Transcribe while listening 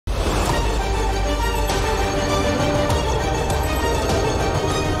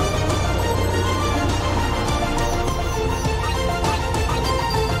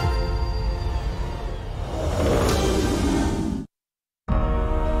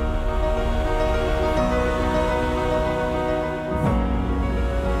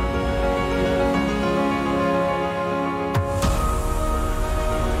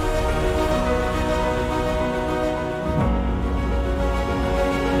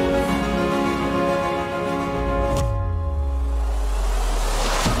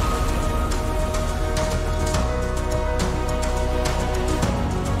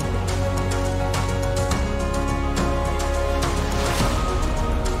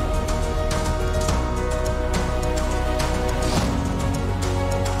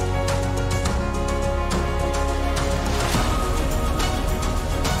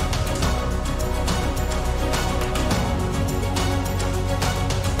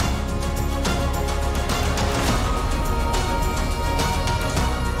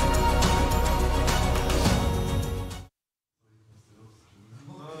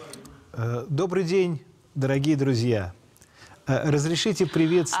Добрый день, дорогие друзья. Разрешите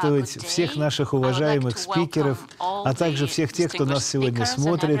приветствовать всех наших уважаемых спикеров, а также всех тех, кто нас сегодня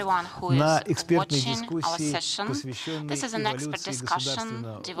смотрит, на экспертной дискуссии, посвященной эволюции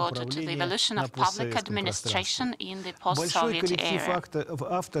государственного управления на постсоветском пространстве. Большой коллектив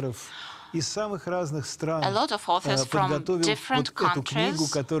авторов из самых разных стран подготовил вот эту книгу,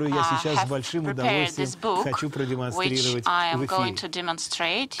 которую я сейчас с большим удовольствием хочу продемонстрировать в эфире.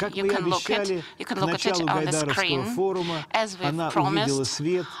 Как мы и обещали, к началу Гайдаровского форума она увидела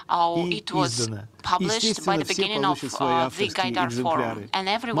свет и издана. Естественно, все получат свои авторские экземпляры.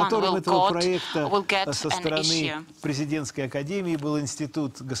 Мотором этого проекта со стороны президентской академии был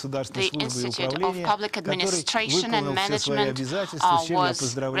Институт государственной службы и управления, который выполнил все свои обязательства, с чем я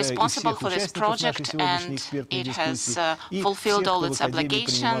поздравляю и всех участников нашей сегодняшней экспертной дискуссии, и всех, кто в академии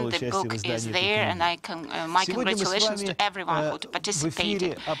принимал участие в издании этой книги. Сегодня мы с вами в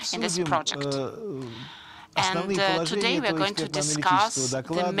эфире обсудим основные положения этого экспертно-аналитического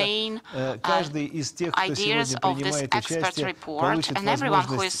доклада. Каждый из тех, кто сегодня принимает участие, получит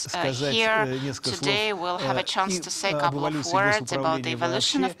возможность сказать несколько слов и об эволюции госуправления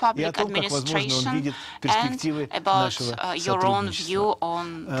вообще, и о том, как, возможно, он видит перспективы нашего сотрудничества.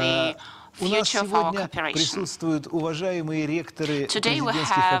 У нас сегодня присутствуют уважаемые ректоры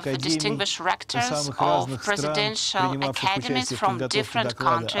президентских академий самых разных стран, принимавших участие в подготовке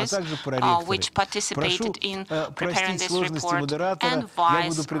доклада, а также проректоры. Прошу простить сложности модератора. Я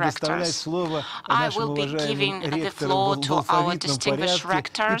буду предоставлять слово нашему уважаемому ректору в алфавитном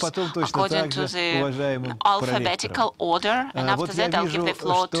порядке, и потом точно так же уважаемым проректорам. Вот я вижу,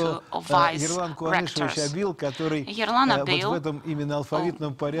 что Yerlan Куанышевич Abil, который вот в этом именно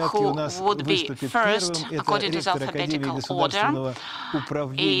алфавитном порядке у нас выступит первым, это ректор Академии государственного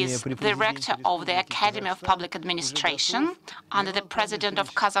управления при президенте under the President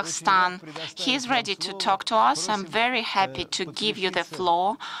of Kazakhstan. He is ready to talk to us. I'm very happy to give you the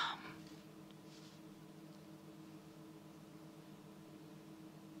floor.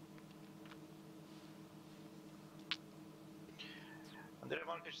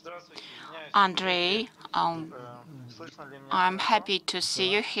 Andrey, I'm happy to see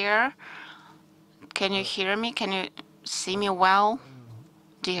you here. Can you hear me? Can you see me well,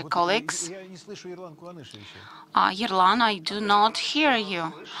 dear colleagues? Yerlan, I do not hear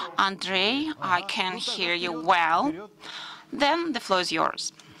you. Andrey, I can hear you well. Then the floor is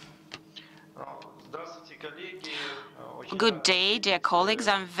yours. Good day, dear colleagues.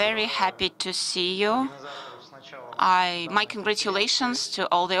 I'm very happy to see you. My congratulations to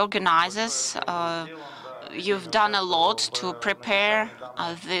all the organizers. You've done a lot to prepare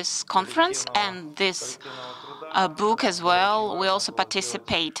this conference and this book as well. We also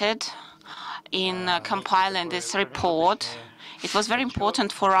participated in compiling this report. It was very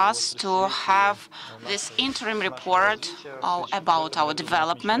important for us to have this interim report about our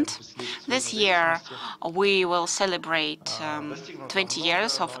development. This year, we will celebrate 20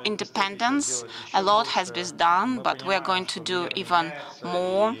 years of independence. A lot has been done, but we are going to do even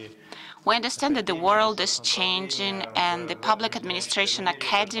more. We understand that the world is changing, and the Public Administration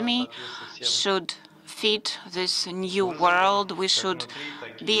Academy should fit this new world. We should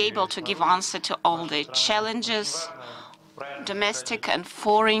be able to give answer to all the challenges, domestic and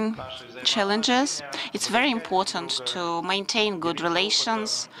foreign challenges. It's very important to maintain good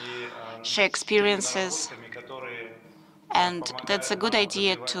relations, share experiences, and that's a good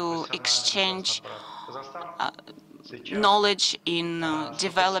idea to exchange knowledge in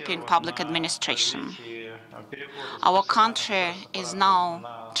developing public administration. Our country is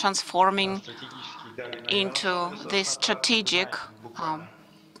now transforming into this strategic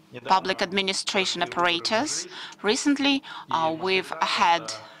public administration apparatus. Recently, we've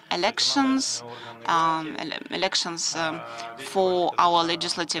had elections for our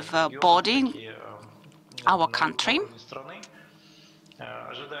legislative body, our country.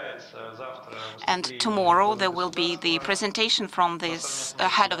 And tomorrow there will be the presentation from this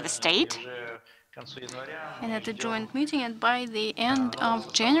head of the state. And at the joint meeting, and by the end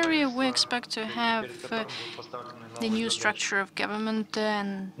of January, we expect to have the new structure of government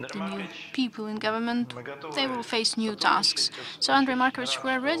and the new people in government. They will face new tasks. So, Andrey Markovich,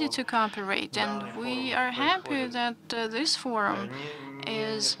 we are ready to cooperate, and we are happy that this forum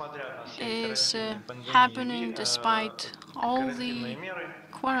is happening despite all the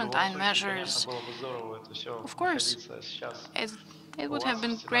quarantine measures. Of course, it would have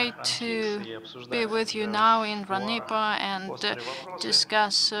been great to be with you now in RANEPA and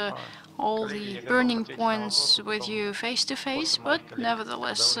discuss all the burning points with you face to face, but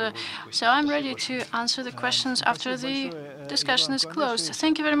nevertheless, so I'm ready to answer the questions after the discussion is closed.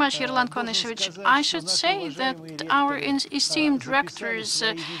 Thank you very much, Yerlan Konishevich. I should say that our esteemed rectors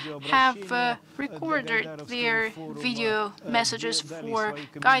have recorded their video messages for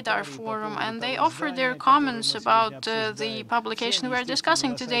Gaidar Forum, and they offered their comments about the publication we are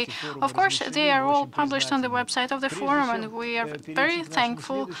discussing today. Of course, they are all published on the website of the forum, and we are very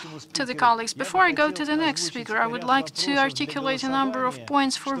thankful to the colleagues. Before I go to the next speaker, I would like to articulate a number of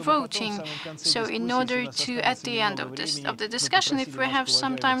points for voting. So in order to, at the end of the discussion, if we have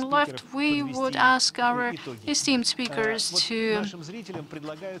some time left, we would ask our esteemed speakers to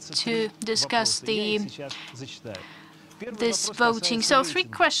discuss this voting. So 3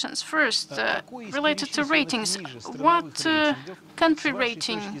 questions. First, related to ratings. What country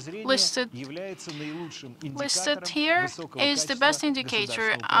rating listed here is the best indicator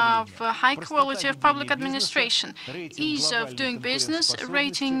of high quality of public administration, ease of doing business,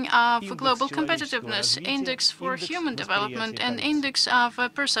 rating of global competitiveness, index for human development, and index of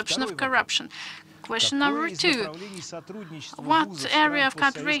perception of corruption. Question number 2. What area of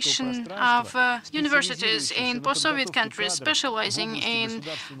cooperation of universities in post-Soviet countries specializing in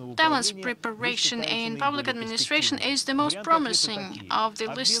talents preparation in public administration is the most promising of the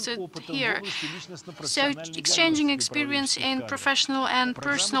listed here? So, exchanging experience in professional and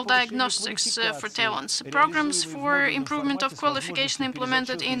personal diagnostics for talents. Programs for improvement of qualification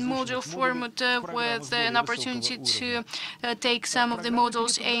implemented in module format with an opportunity to take some of the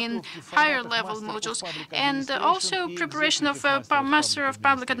modules in higher level modules, and also preparation of Master of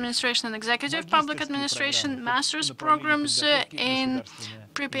Public Administration and Executive Public Administration, master's programs in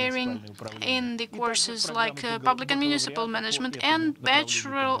preparing in the courses like Public and Municipal Management, and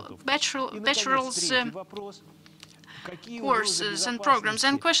bachelor's courses and programs.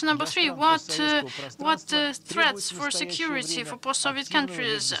 And question number 3, what threats for security for post-Soviet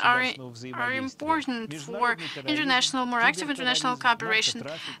countries are important for international, more active international cooperation?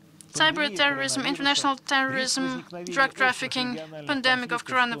 Cyber terrorism, international terrorism, drug trafficking, pandemic of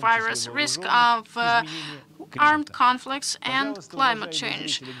coronavirus, risk of armed conflicts, and climate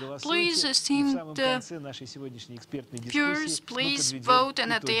change. Please, esteemed viewers, please vote,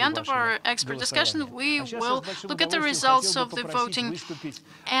 and at the end of our expert discussion, we will look at the results of the voting.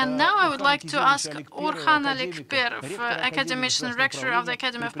 And now I would like to ask Urkhan Alekperov, academician rector of the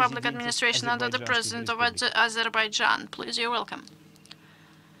Academy of Public Administration under the President of Azerbaijan. Please, you're welcome.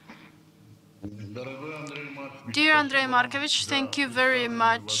 Dear Andrey Markovich, thank you very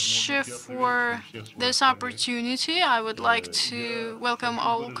much for this opportunity. I would like to welcome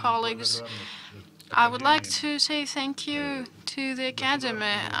all colleagues. I would like to say thank you to the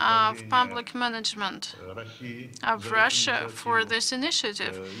Academy of Public Management of Russia for this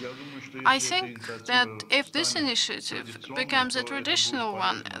initiative. I think that if this initiative becomes a traditional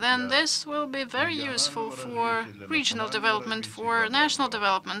one, then this will be very useful for regional development, for national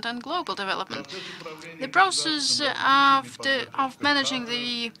development and global development. The process of managing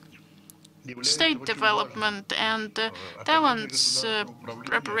the state development and talents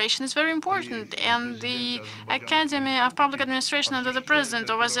preparation is very important, and the Academy of Public Administration under the President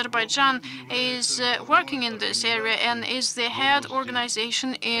of Azerbaijan is working in this area and is the head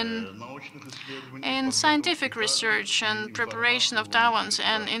organization in scientific research and preparation of talents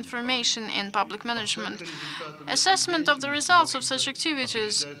and information in public management. Assessment of the results of such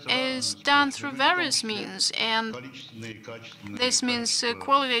activities is done through various means, and this means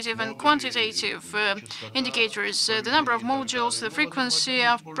qualitative and quantitative indicators, the number of modules, the frequency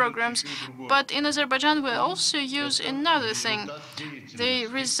of programs. But in Azerbaijan, we also use another thing. The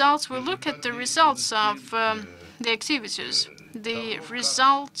results, we look at the results of the activities, the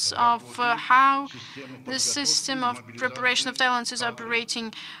results of how the system of preparation of talents is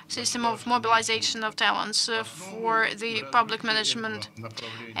operating, system of mobilization of talents for the public management.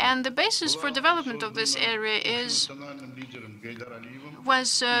 And the basis for development of this area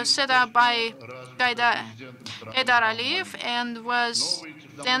was set up by Aliyev and was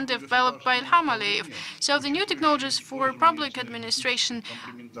then developed by Aliyev. So the new technologies for public administration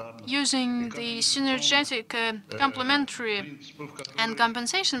using the synergetic, complementary and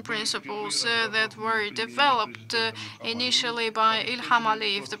compensation principles that were developed initially by Ilham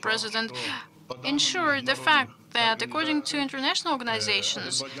Aliyev, the president, ensure the fact that, according to international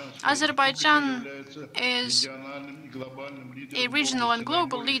organizations, Azerbaijan is a regional and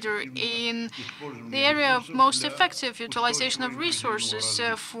global leader in the area of most effective utilization of resources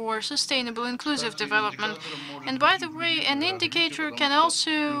for sustainable inclusive development. And by the way, an indicator can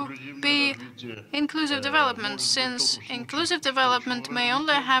also be inclusive development, since inclusive development may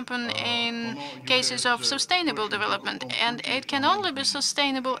only happen in cases of sustainable development, and it can only be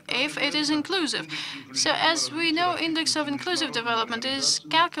sustainable if it is inclusive. So as we know, index of inclusive development is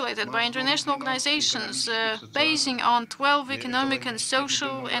calculated by international organizations basing on 12 economic and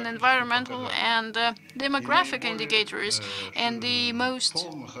social and environmental and demographic indicators, and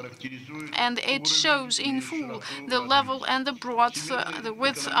it shows in full the level and the breadth, the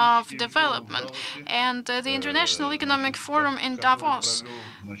width of development. And the International Economic Forum in Davos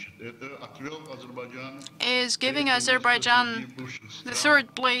is giving Azerbaijan the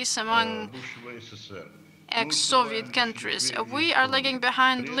third place among ex-Soviet countries. We are lagging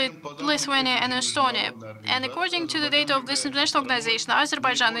behind Lithuania and Estonia. And according to the data of this international organization,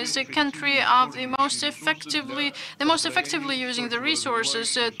 Azerbaijan is the country of the most effectively using the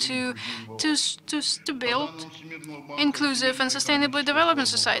resources to build inclusive and sustainable development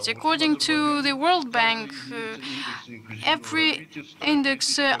society. According to the World Bank, every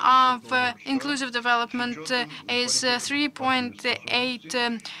index of inclusive development is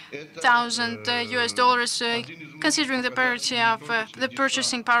 3.8 thousand US dollars, considering the parity of the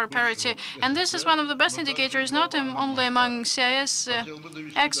purchasing power parity. And this is one of the best indicators, not only among CIS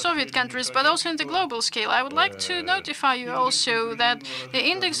ex-Soviet countries, but also in the global scale. I would like to notify you also that the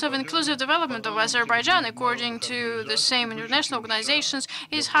index of inclusive development of Azerbaijan, according to the same international organizations,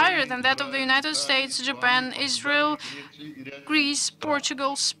 is higher than that of the United States, Japan, Israel, Greece,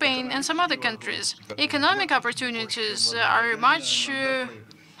 Portugal, Spain, and some other countries. Economic opportunities are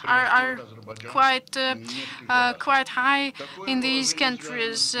quite high in these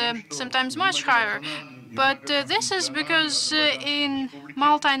countries, sometimes much higher. But this is because in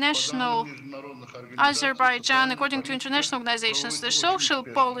multinational Azerbaijan, according to international organizations, the social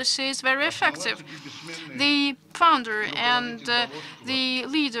policy is very effective. The founder and the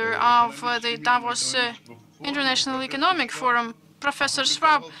leader of the Davos International Economic Forum, Professor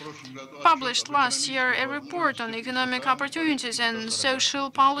Schwab, published last year a report on economic opportunities and social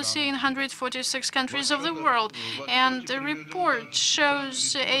policy in 146 countries of the world. And the report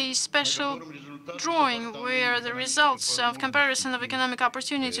shows a special drawing where the results of comparison of economic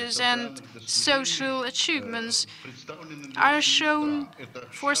opportunities and social achievements are shown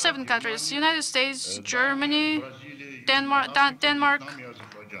for 7 countries: United States, Germany, Denmark,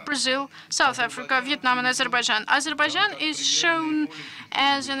 Brazil, South Africa, Vietnam, and Azerbaijan. Azerbaijan is shown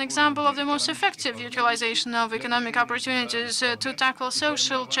as an example of the most effective utilization of economic opportunities to tackle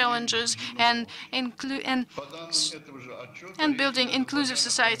social challenges and building inclusive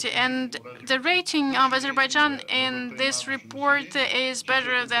society. And the rating of Azerbaijan in this report is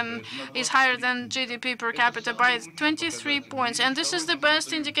higher than GDP per capita by 23 points. And this is the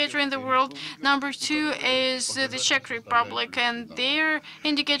best indicator in the world. Number 2 is the Czech Republic, and their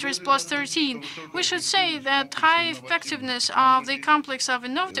indicator is plus 13. We should say that high effectiveness of the complex of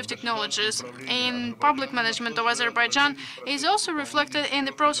innovative technologies in public management of Azerbaijan is also reflected in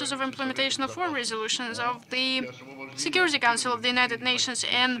the process of implementation of 4 resolutions of the Security Council of the United Nations,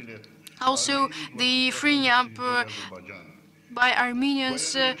 and also the freeing up by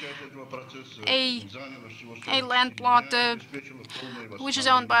Armenians a land plot which is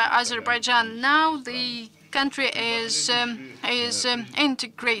owned by Azerbaijan. Now the country is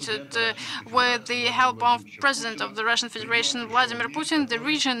integrated with the help of President of the Russian Federation, Vladimir Putin. The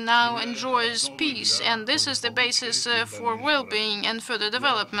region now enjoys peace, and this is the basis for well-being and further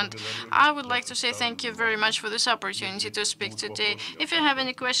development. I would like to say thank you very much for this opportunity to speak today. If you have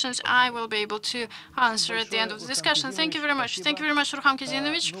any questions, I will be able to answer at the end of the discussion. Thank you very much. Thank you very much, Urkhan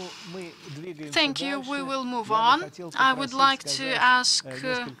Kazhinovich. Thank you. We will move on. I would like to ask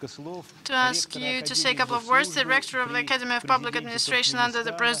you to say a couple of words. The Rector of the Academy of Public Administration under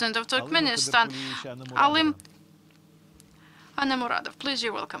the President of Turkmenistan, Alym, Annamuradov. Please,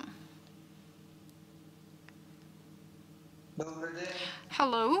 you're welcome.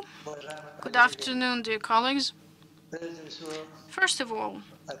 Hello. Good afternoon, dear colleagues. First of all,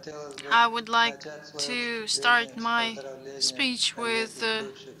 I would like to start my speech with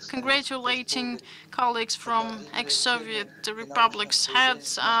congratulating colleagues from ex-Soviet republics,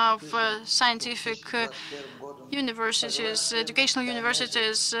 heads of scientific universities, educational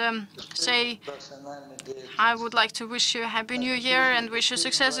universities, say, I would like to wish you a Happy New Year and wish you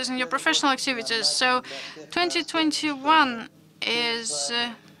successes in your professional activities. So 2021 is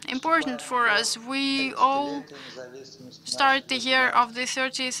important for us. We all start the year of the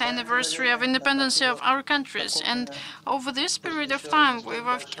 30th anniversary of independence of our countries, and over this period of time we've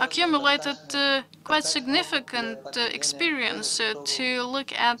accumulated quite significant experience to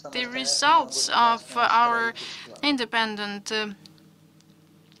look at the results of our independent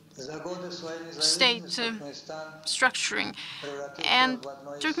state structuring. And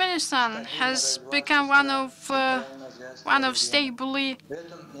Turkmenistan has become one of stably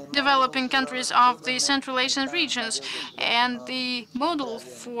developing countries of the Central Asian regions, and the model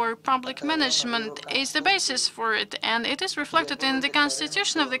for public management is the basis for it, and it is reflected in the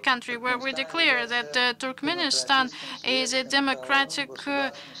constitution of the country, where we declare that Turkmenistan is a democratic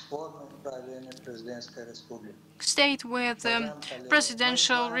state with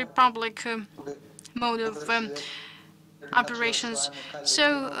presidential republic mode of operations.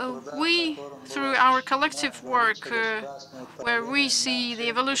 So we, through our collective work, where we see the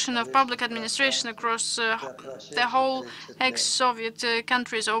evolution of public administration across the whole ex-Soviet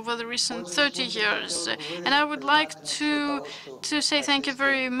countries over the recent 30 years. And I would like to say thank you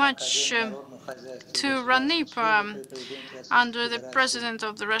very much to RANEPA, under the President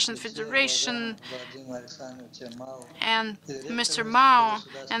of the Russian Federation, and Mr. Mao,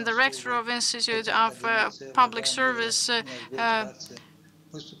 and the Rector of Institute of Public Service,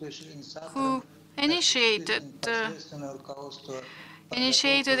 who initiated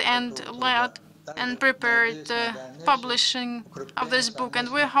and led and prepared the publishing of this book.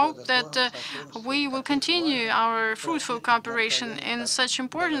 And we hope that we will continue our fruitful cooperation in such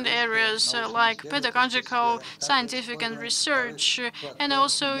important areas like pedagogical, scientific and research, and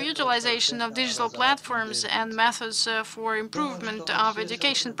also utilization of digital platforms and methods for improvement of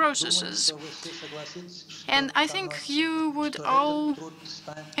education processes. And I think you would all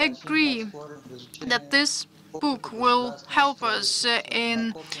agree that this book will help us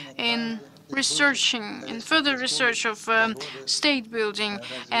in researching, in further research of state building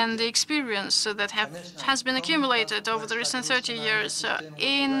and the experience that has been accumulated over the recent 30 years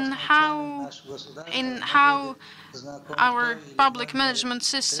in how our public management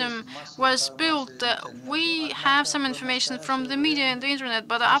system was built. We have some information from the media and the internet,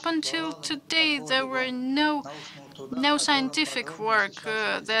 but up until today there were no scientific work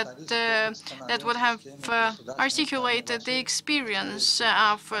that would have articulated the experience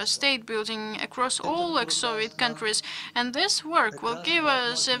of state building across all ex-Soviet countries. And this work will give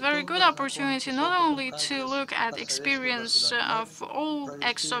us a very good opportunity not only to look at experience of all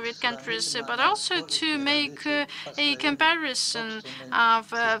ex-Soviet countries, but also to make a comparison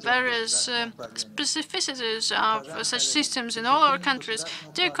of various specificities of such systems in all our countries.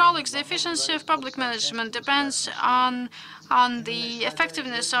 Dear colleagues, the efficiency of public management depends on the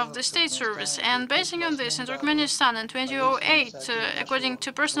effectiveness of the state service. And basing on this, in Turkmenistan in 2008, according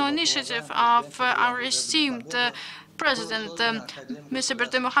to personal initiative of our esteemed President, Mr.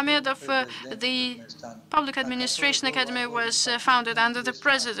 Bekmuradov, the Public Administration Academy was founded under the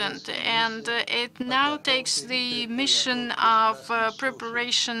President, and it now takes the mission of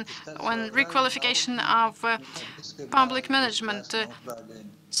preparation and requalification of public management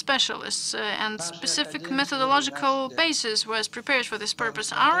specialists, and specific methodological basis was prepared for this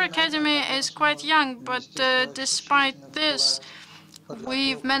purpose. Our academy is quite young, but despite this,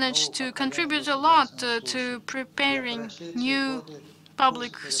 we've managed to contribute a lot to preparing new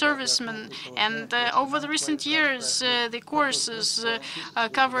public servicemen, and over the recent years the courses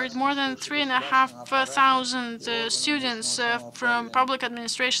covered more than 3,500 students from public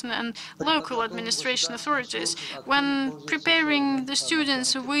administration and local administration authorities. When preparing the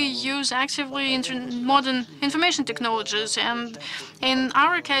students, we use actively modern information technologies, and in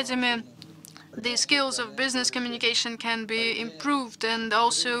our academy the skills of business communication can be improved, and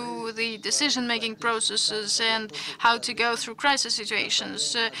also the decision-making processes and how to go through crisis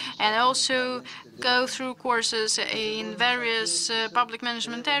situations, and also go through courses in various public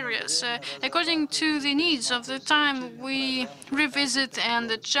management areas. According to the needs of the time, we revisit and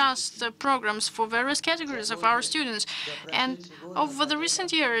adjust the programs for various categories of our students. And over the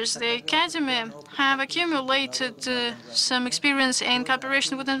recent years, the Academy have accumulated some experience in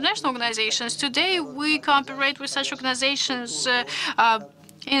cooperation with international organizations. Today, we cooperate with such organizations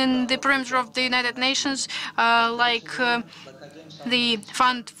in the perimeter of the United Nations, like the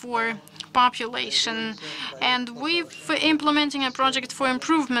Fund for Population, and we've implementing a project for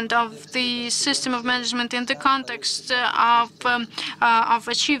improvement of the system of management in the context of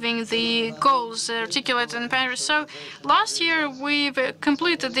achieving the goals articulated in Paris. So last year we've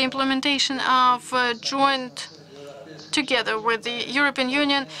completed the implementation of joint together with the European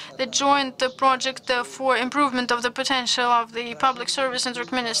Union, the joint project for improvement of the potential of the public service in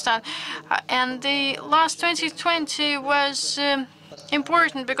Turkmenistan. And the last 2020 was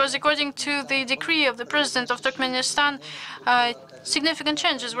important because, according to the decree of the President of Turkmenistan, significant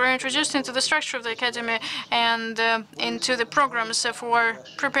changes were introduced into the structure of the academy and into the programs for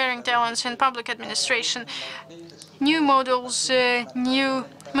preparing talents in public administration. New models, new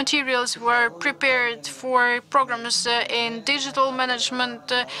materials were prepared for programs in digital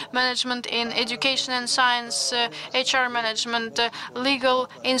management, management in education and science, HR management, legal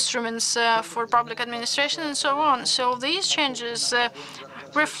instruments for public administration, and so on. So these changes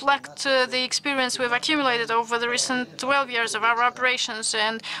reflect the experience we've accumulated over the recent 12 years of our operations,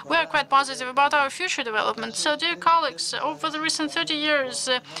 and we are quite positive about our future development. So, dear colleagues, over the recent 30 years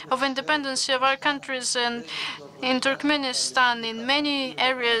of independence of our countries and in Turkmenistan, in many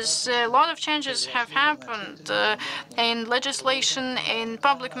areas, a lot of changes have happened in legislation, in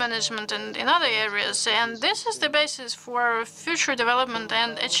public management, and in other areas. And this is the basis for future development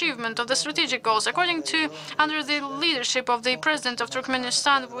and achievement of the strategic goals. Under the leadership of the President of Turkmenistan,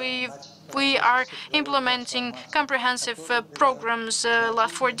 we are implementing comprehensive programs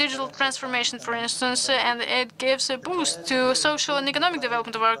for digital transformation, for instance, and it gives a boost to social and economic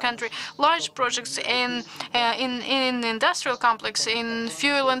development of our country. Large projects in industrial complex, in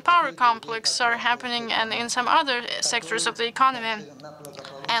fuel and power complex are happening, and in some other sectors of the economy.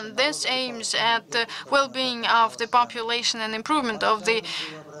 And this aims at the well-being of the population and improvement of the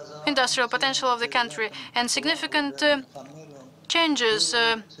industrial potential of the country. And significant changes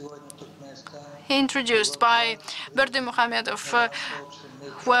introduced by Berdimuhamedov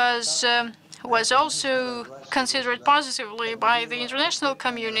was also considered positively by the international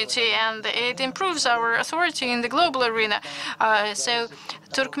community, and it improves our authority in the global arena. So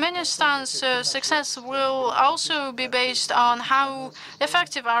Turkmenistan's success will also be based on how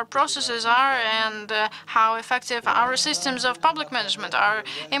effective our processes are and how effective our systems of public management are.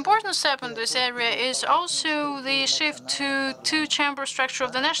 Important step in this area is also the shift to two-chamber structure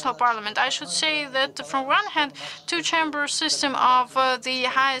of the national parliament. I should say that, from one hand, two-chamber system of the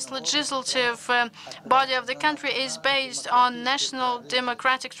highest legislative body of the country is based on national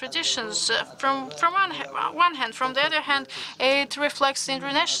democratic traditions. From one hand, from the other hand, it reflects the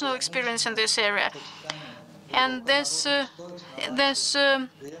international experience in this area. And this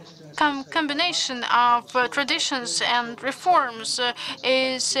combination of traditions and reforms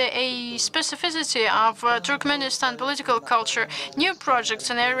is a specificity of Turkmenistan political culture. New projects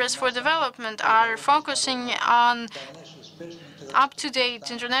and areas for development are focusing on up-to-date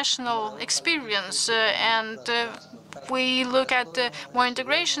international experience, and we look at more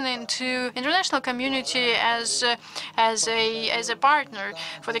integration into international community as a partner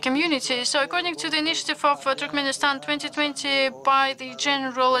for the community. So, according to the initiative of Turkmenistan 2020 by the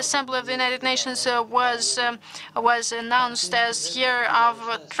General Assembly of the United Nations, was announced as Year of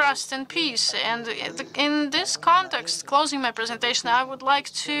Trust and Peace. And in this context, closing my presentation, I would like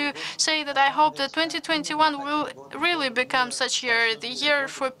to say that I hope that 2021 will really become such year, the year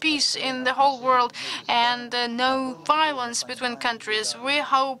for peace in the whole world and no violence between countries. We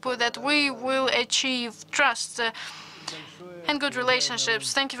hope that we will achieve trust and good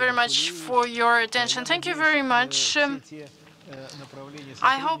relationships. Thank you very much for your attention. Thank you very much.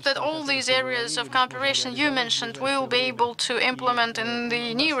 I hope that all these areas of cooperation you mentioned will be able to implement in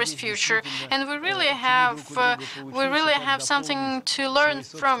the nearest future, and we really have something to learn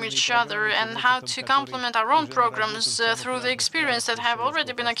from each other and how to complement our own programs through the experience that have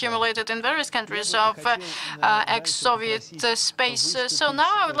already been accumulated in various countries of ex-Soviet space. So now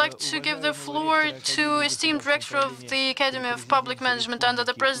I would like to give the floor to esteemed Director of the Academy of Public Management under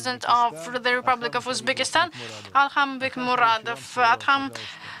the President of the Republic of Uzbekistan, Adham Bekmuradov. Adham,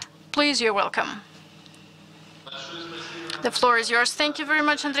 please, you're welcome. The floor is yours. Thank you very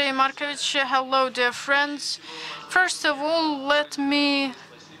much, Andrey Markovich. Hello, dear friends. First of all, let me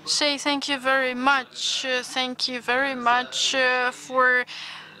say thank you very much. Thank you very much for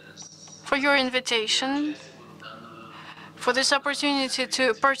your invitation, for this opportunity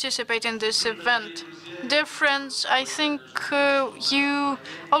to participate in this event. Dear friends, I think you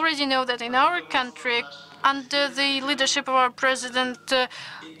already know that in our country, under the leadership of our president,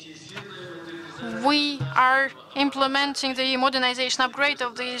 we are implementing the modernization upgrade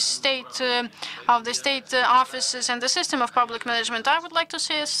of the state offices and the system of public management. I would like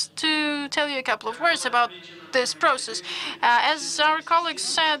to tell you a couple of words about this process. As our colleagues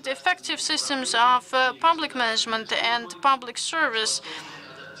said, effective systems of public management and public service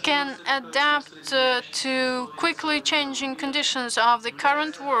can adapt to quickly changing conditions of the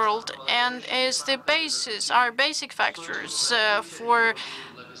current world and is the basis, are basic factors for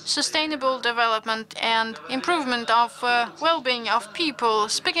sustainable development and improvement of well-being of people.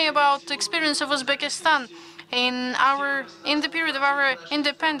 Speaking about the experience of Uzbekistan, in the period of our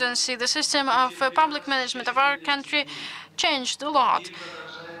independence, the system of public management of our country changed a lot,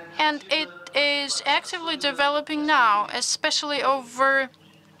 and it is actively developing now, especially over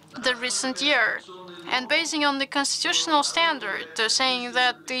the recent year. And basing on the constitutional standard, saying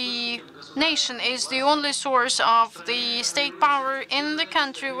that the nation is the only source of the state power in the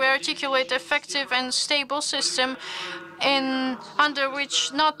country, we articulate effective and stable system under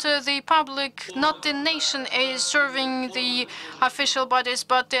which not the public, not the nation is serving the official bodies,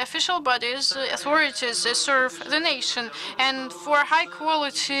 but the official bodies, authorities serve the nation. And for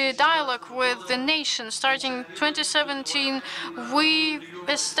high-quality dialogue with the nation, starting 2017, we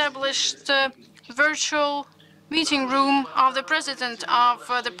established a virtual meeting room of the president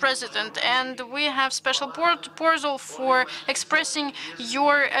and we have special portal for expressing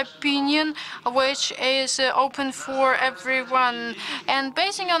your opinion, which is open for everyone. And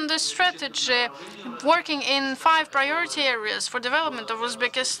basing on this strategy, working in 5 priority areas for development of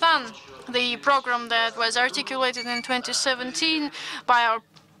Uzbekistan, the program that was articulated in 2017 by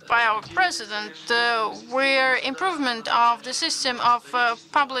our president, where improvement of the system of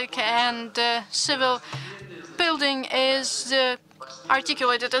public and civil building is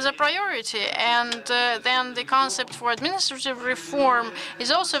articulated as a priority, and then the concept for administrative reform is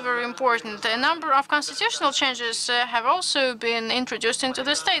also very important. A number of constitutional changes have also been introduced into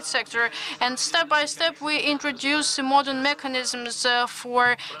the state sector, and step by step we introduce modern mechanisms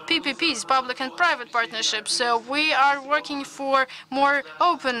for PPPs, public and private partnerships. We are working for more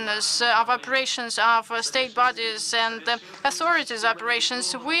openness of operations of state bodies and authorities'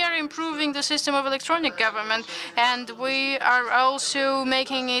 operations. We are improving the system of electronic government, and we are also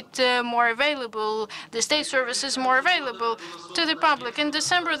making it more available, the state services more available to the public. In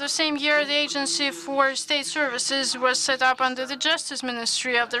December the same year, the Agency for State Services was set up under the Justice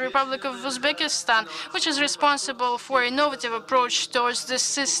Ministry of the Republic of Uzbekistan, which is responsible for innovative approach towards the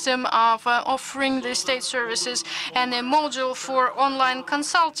system of offering the state services, and a module for online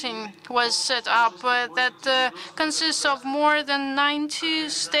consulting was set up that consists of more than 90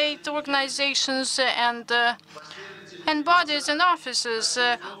 state organizations and bodies and offices.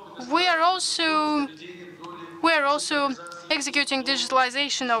 We are also executing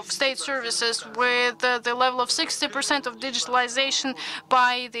digitalization of state services with the level of 60% of digitalization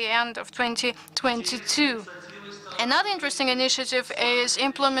by the end of 2022. Another interesting initiative is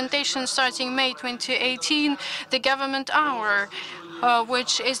implementation starting May 2018, the Government Hour,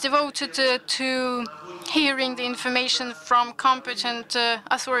 which is devoted to hearing the information from competent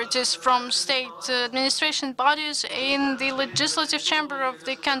authorities from state administration bodies in the legislative chamber of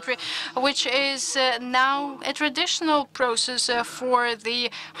the country, which is now a traditional process for the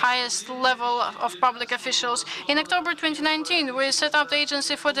highest level of public officials. In October 2019, we set up the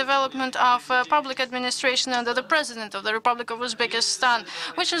Agency for Development of Public Administration under the President of the Republic of Uzbekistan,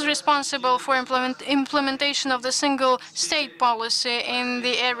 which is responsible for implementation of the single state policy in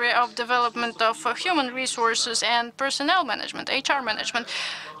the area of development of human resources and personnel management, HR management.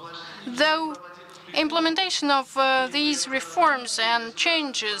 Though implementation of these reforms and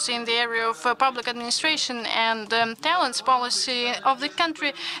changes in the area of public administration and talents policy of the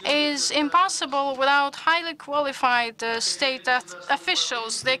country is impossible without highly qualified state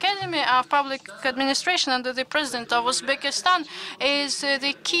officials. The Academy of Public Administration under the President of Uzbekistan is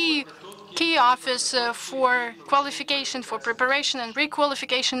the key office for qualification, for preparation and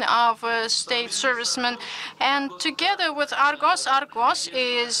requalification of state servicemen. And together with Argos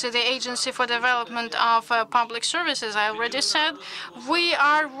is the Agency for Development of Public Services, I already said, we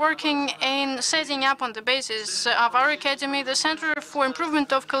are working in setting up on the basis of our academy the Center for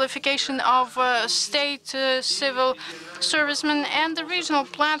Improvement of Qualification of State Civil Servicemen and the regional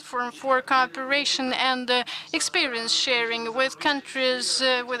platform for cooperation and experience sharing with countries,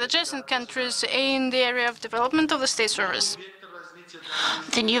 with adjacent countries in the area of development of the state service.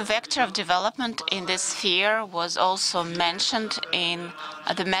 The new vector of development in this sphere was also mentioned in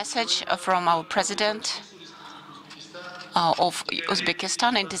the message from our president of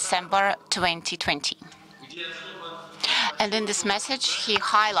Uzbekistan in December 2020. And in this message, he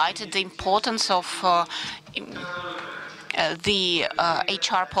highlighted the importance of the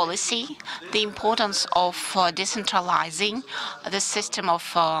HR policy, the importance of decentralizing the system of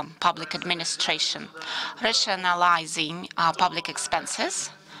public administration, rationalizing public expenses,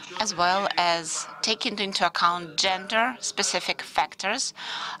 as well as taking into account gender-specific factors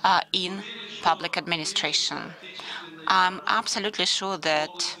in public administration. I'm absolutely sure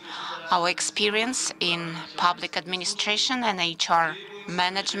that our experience in public administration and HR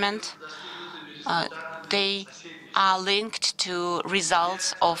management, they are linked to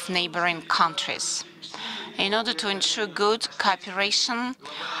results of neighboring countries. In order to ensure good cooperation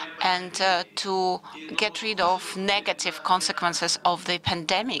and to get rid of negative consequences of the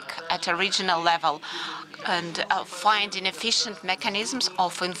pandemic at a regional level, and finding efficient mechanisms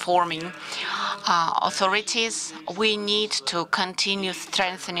of informing authorities, we need to continue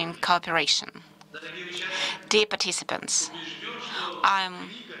strengthening cooperation. Dear participants,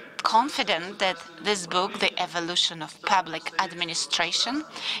 I'm confident that this book, The Evolution of Public Administration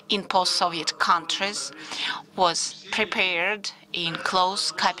in Post-Soviet Countries, was prepared in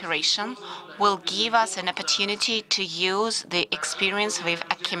close cooperation, will give us an opportunity to use the experience we've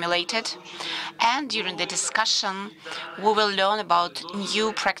accumulated. And during the discussion, we will learn about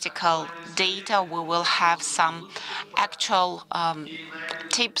new practical data. We will have some actual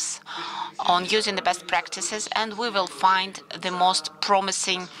tips on using the best practices, and we will find the most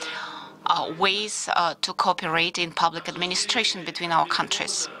promising ways to cooperate in public administration between our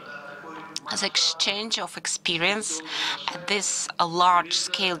countries. As exchange of experience at this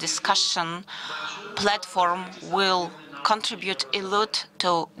large-scale discussion platform will contribute a lot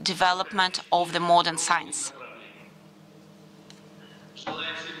to development of the modern science.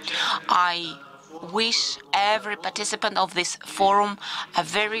 I wish every participant of this forum a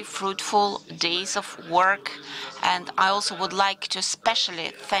very fruitful days of work, and I also would like to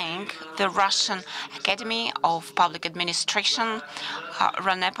especially thank the Russian Academy of Public Administration,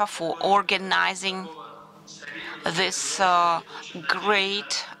 RANEPA, for organizing this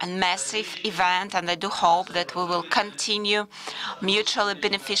great and massive event, and I do hope that we will continue mutually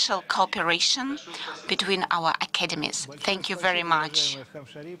beneficial cooperation between our academies. Thank you very much.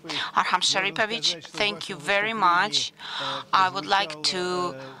 Arham Sharipovich, thank you very much. I would like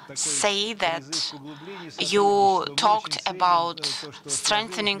to say that you talked about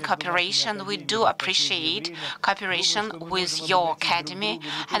strengthening cooperation. We do appreciate cooperation with your academy,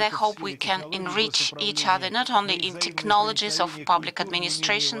 and I hope we can enrich each other not only in technologies of public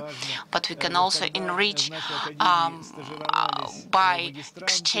administration, but we can also enrich by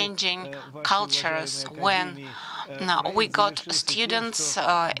exchanging cultures. When we got students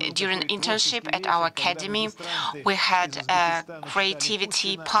during internship at our academy, we had a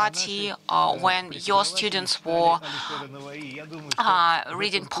creativity party when your students were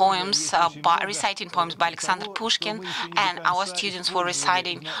reading poems, reciting poems by Alexander Pushkin, and our students were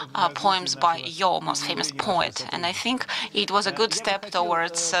reciting poems by your most famous poet. And I think it was a good step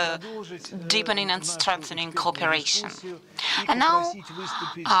towards deepening and strengthening cooperation. And now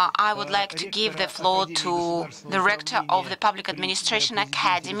I would like to give the floor to the rector of the Public Administration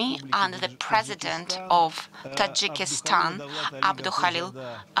Academy and the president of Tajikistan, Abdukhalil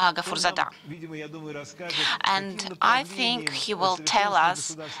Gafurzoda. And I think he will tell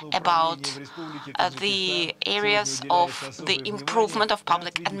us about the areas of the improvement of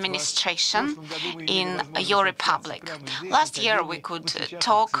public administration in your republic. Last year we could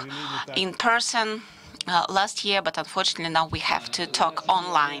talk in person last year, but unfortunately now we have to talk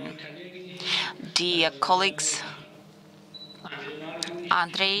online. Dear colleagues,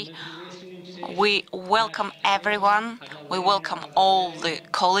 Andrey, we welcome everyone. We welcome all the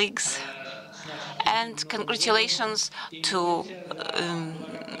colleagues, and congratulations to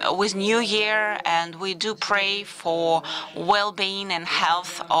with New Year. And we do pray for well-being and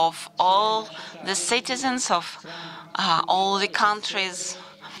health of all the citizens of all the countries,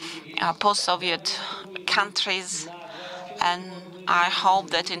 post-Soviet countries. And I hope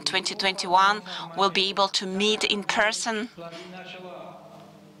that in 2021 we'll be able to meet in person.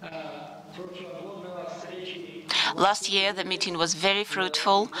 Last year the meeting was very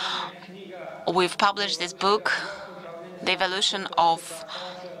fruitful. We've published this book, The Evolution of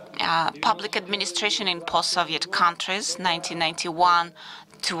Public Administration in Post-Soviet Countries,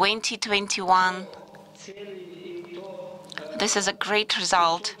 1991-2021. This is a great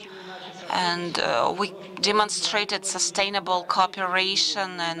result, and we demonstrated sustainable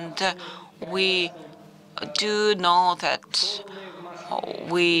cooperation, and we do know that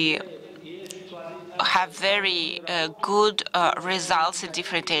we have very good results in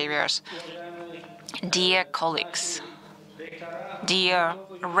different areas. Dear colleagues, dear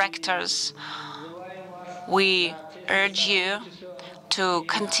rectors, we urge you to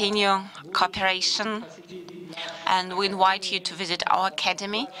continue cooperation, and we invite you to visit our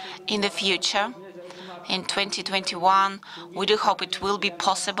academy in the future. in 2021. We do hope it will be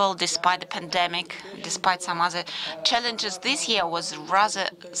possible despite the pandemic, despite some other challenges. This year was rather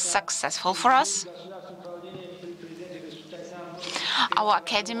successful for us. Our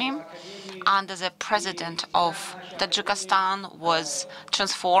academy, under the president of Tajikistan, was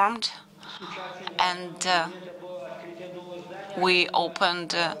transformed, and we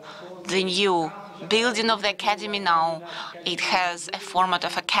opened the new building of the academy now. It has a format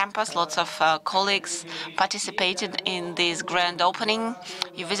of a campus. Lots of colleagues participated in this grand opening.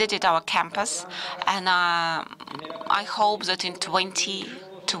 You visited our campus, and I hope that in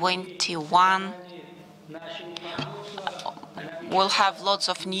 2021 we'll have lots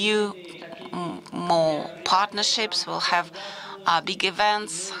of new, more partnerships. We'll have big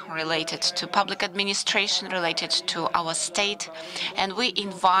events related to public administration, related to our state, and we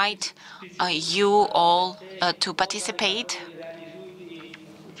invite you all to participate.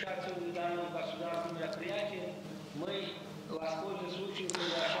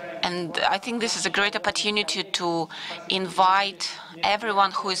 And I think this is a great opportunity to invite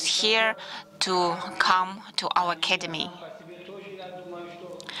everyone who is here to come to our academy.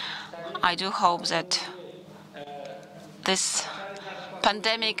 I do hope that this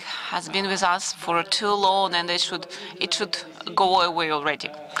pandemic has been with us for too long, and it should go away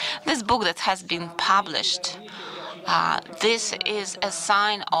already. This book that has been published, this is a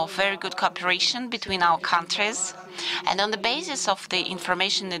sign of very good cooperation between our countries. And on the basis of the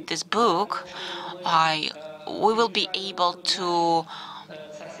information in this book, we will be able to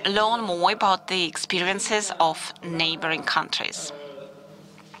learn more about the experiences of neighboring countries.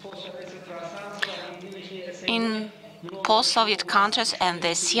 In post-Soviet countries and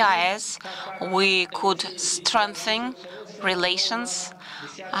the CIS, we could strengthen relations.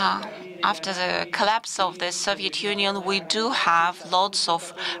 After the collapse of the Soviet Union, we do have lots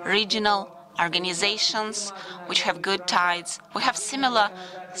of regional organizations which have good ties. We have similar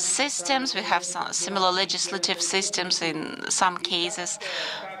systems, we have some similar legislative systems in some cases,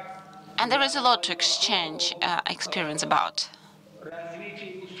 and there is a lot to exchange experience about.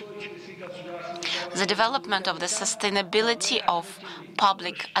 The development of the sustainability of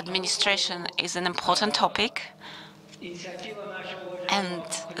public administration is an important topic, and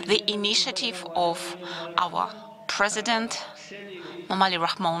the initiative of our president, Mamali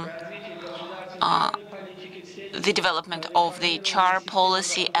Rahman, the development of the HR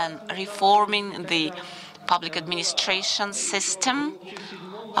policy and reforming the public administration system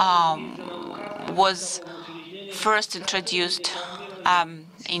was first introduced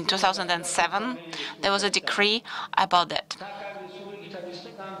in 2007. There was a decree about that.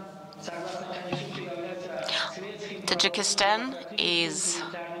 Tajikistan is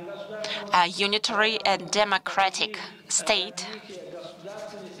a unitary and democratic state,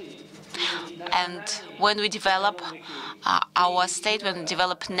 and when we develop our state, when we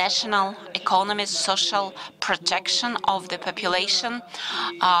develop national economy, social protection of the population,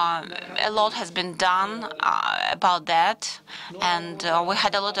 a lot has been done about that, and we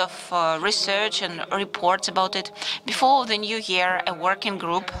had a lot of research and reports about it. Before the new year, a working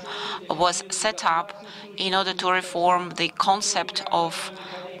group was set up in order to reform the concept of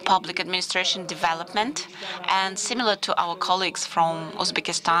public administration development, and similar to our colleagues from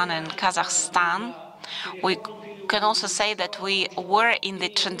Uzbekistan and Kazakhstan, we can also say that we were in the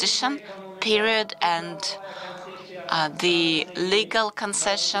transition period, and the legal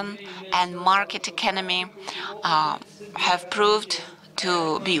concession and market economy have proved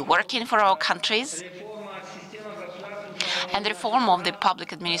to be working for our countries. And the reform of the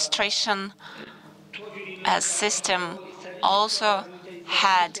public administration system also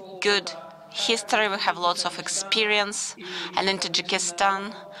had good history. We have lots of experience, and in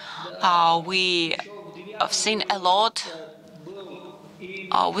Tajikistan we have seen a lot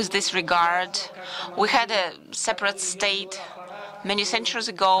with this regard. We had a separate state many centuries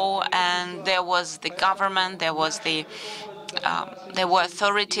ago, and there was the government, there were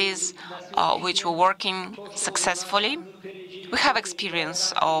authorities which were working successfully. We have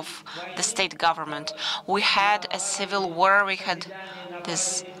experience of the state government. We had a civil war, we had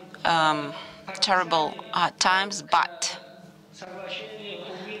this terrible times, but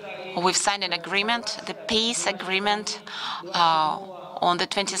we've signed an agreement, the peace agreement, on the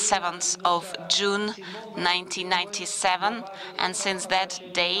 27th of June 1997, and since that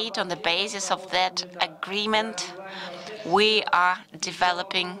date, on the basis of that agreement, we are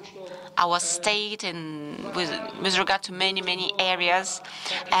developing our state with regard to many areas.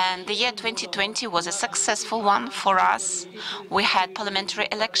 And the year 2020 was a successful one for us. We had parliamentary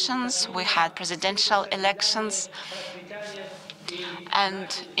elections, we had presidential elections,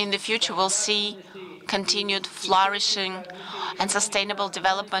 and in the future we'll see continued flourishing and sustainable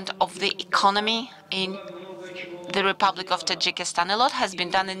development of the economy in the Republic of Tajikistan. A lot has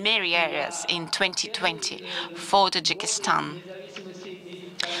been done in many areas in 2020 for Tajikistan.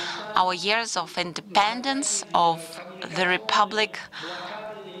 Our years of independence of the Republic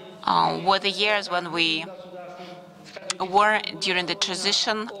were the years when we were during the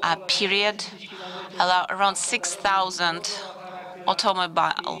transition period. Around 6,000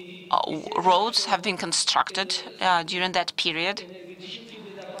 automobile roads have been constructed during that period.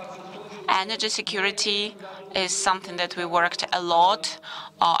 Energy security is something that we worked a lot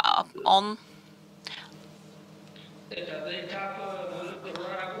on.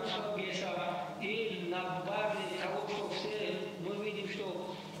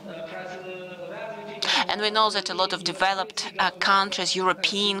 And we know that a lot of developed countries,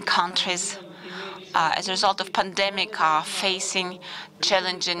 European countries, as a result of pandemic, are facing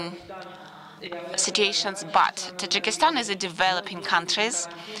challenging situations. But Tajikistan is a developing country.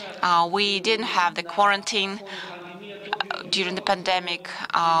 We didn't have the quarantine during the pandemic.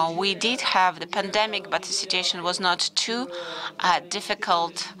 We did have the pandemic, but the situation was not too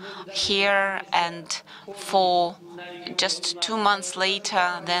difficult here. And for just 2 months later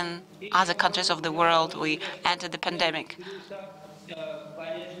than other countries of the world, we entered the pandemic.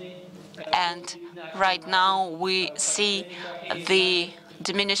 And right now we see the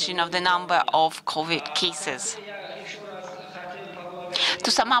diminishing of the number of COVID cases.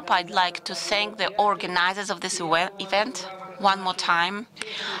 To sum up, I'd like to thank the organizers of this event one more time,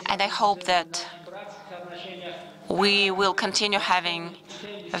 and I hope that we will continue having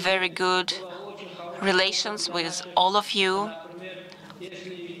very good relations with all of you.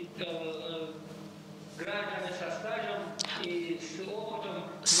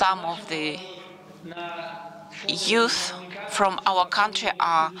 Some of the youth from our country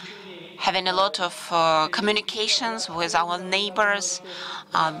are having a lot of communications with our neighbors.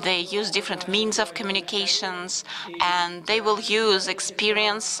 They use different means of communications, and they will use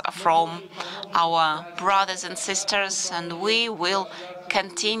experience from our brothers and sisters, and we will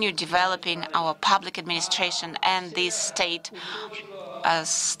continue developing our public administration and this state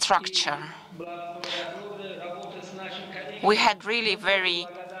structure. We had really very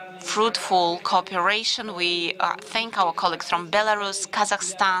fruitful cooperation. We thank our colleagues from Belarus,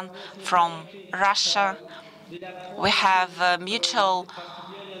 Kazakhstan, from Russia. We have mutual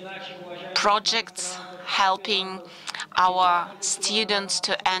projects helping our students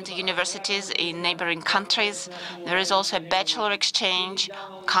to enter universities in neighboring countries. There is also a bachelor exchange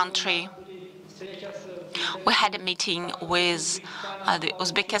country. We had a meeting with the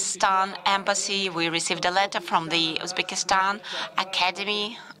Uzbekistan embassy. We received a letter from the Uzbekistan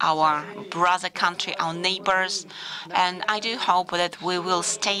Academy, our brother country, our neighbors. And I do hope that we will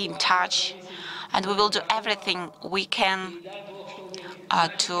stay in touch and we will do everything we can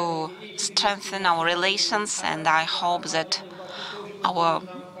to strengthen our relations. And I hope that our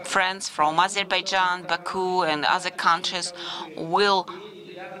friends from Azerbaijan, Baku, and other countries will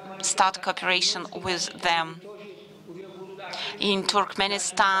start cooperation with them. In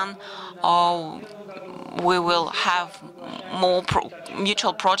Turkmenistan, we will have more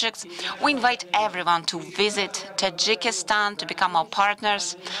mutual projects. We invite everyone to visit Tajikistan, to become our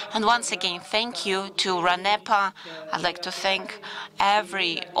partners. And once again, thank you to RANEPA. I'd like to thank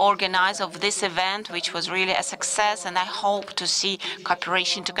every organizer of this event, which was really a success, and I hope to see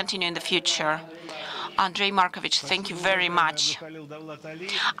cooperation to continue in the future. Andrey Markovich, thank you very much.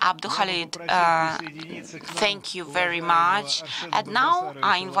 Abdukhalil, thank you very much. And now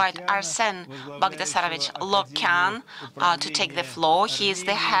I invite Arsen Bagdasarovich Lokyan to take the floor. He is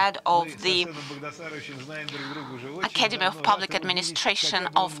the head of the Academy of Public Administration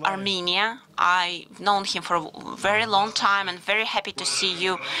of Armenia. I've known him for a very long time and very happy to see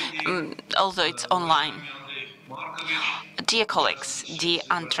you, although it's online. Dear colleagues, dear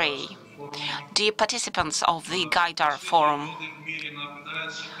Andrey, dear participants of the Gaidar Forum,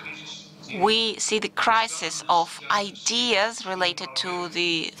 we see the crisis of ideas related to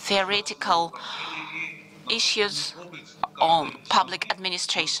the theoretical issues on public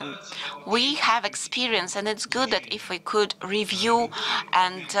administration. We have experience, and it's good that if we could review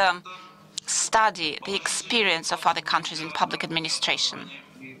and study the experience of other countries in public administration.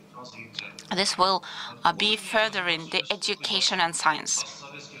 This will be furthering the education and science.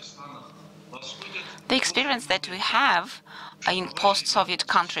 The experience that we have in post-Soviet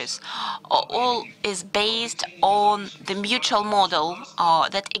countries all is based on the mutual model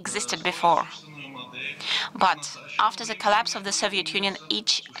that existed before. But after the collapse of the Soviet Union,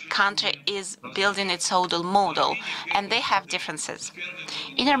 each country is building its own model, and they have differences.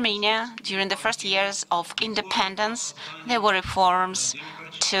 In Armenia, during the first years of independence, there were reforms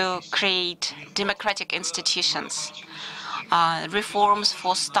to create democratic institutions, reforms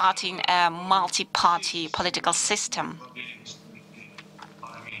for starting a multi-party political system.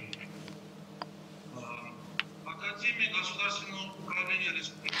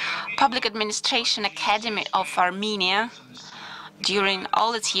 Public Administration Academy of Armenia, during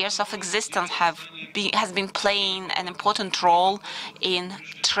all its years of existence, has been playing an important role in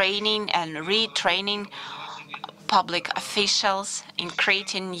training and retraining public officials, in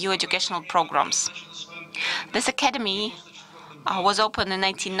creating new educational programs. This academy was opened in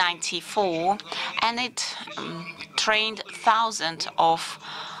 1994, and it trained thousands of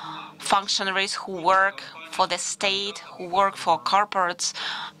functionaries who work for the state, who work for corporations,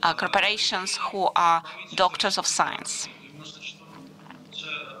 who are doctors of science.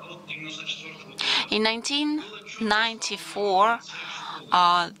 In 1994,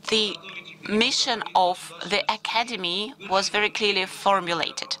 the mission of the academy was very clearly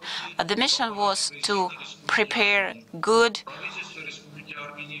formulated. The mission was to prepare good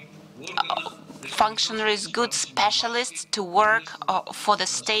functionaries, good specialists to work for the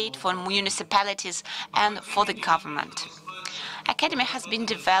state, for municipalities, and for the government. Academy has been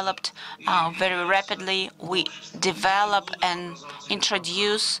developed very rapidly. We develop and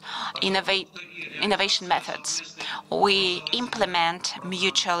introduce innovation methods. We implement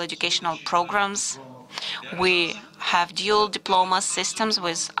mutual educational programs. We have dual diploma systems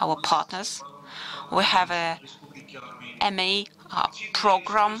with our partners. We have a MA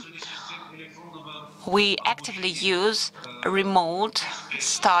program. We actively use remote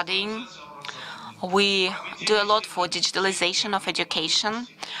studying. We do a lot for digitalization of education.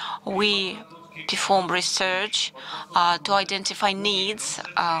 We perform research to identify needs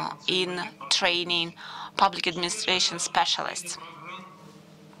in training public administration specialists.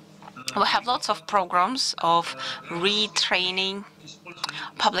 We have lots of programs of retraining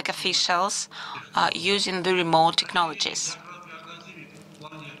public officials using the remote technologies.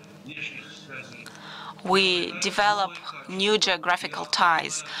 We develop new geographical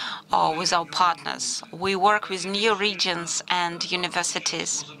ties with our partners. We work with new regions and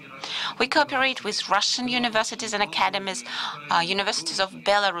universities. We cooperate with Russian universities and academies, universities of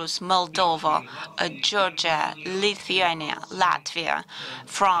Belarus, Moldova, Georgia, Lithuania, Latvia,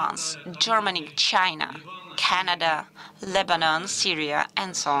 France, Germany, China, Canada, Lebanon, Syria,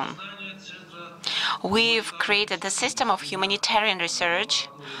 and so on. We've created a system of humanitarian research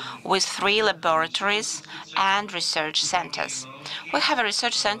with 3 laboratories and research centers. We have a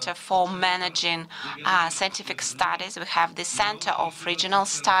research center for managing scientific studies. We have the Center of Regional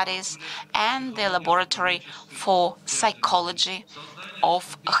Studies and the Laboratory for Psychology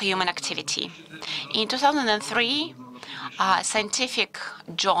of Human Activity. In 2003, a scientific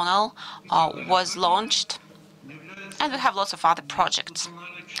journal was launched, and we have lots of other projects.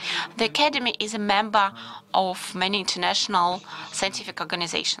 The Academy is a member of many international scientific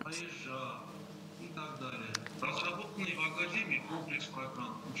organizations.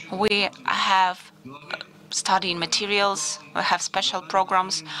 We have studying materials, we have special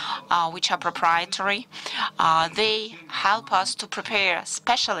programs which are proprietary. They help us to prepare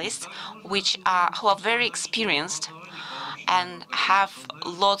specialists who are very experienced and have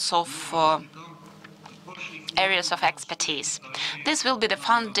lots of areas of expertise. This will be the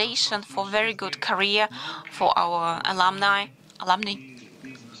foundation for very good career for our alumni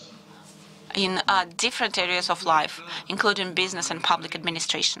in different areas of life, including business and public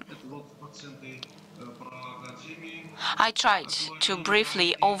administration. I tried to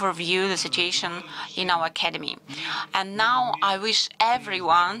briefly overview the situation in our academy. And now I wish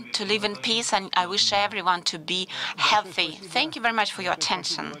everyone to live in peace, and I wish everyone to be healthy. Thank you very much for your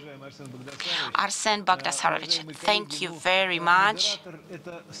attention. Arsen Bagdasarovich, thank you very much.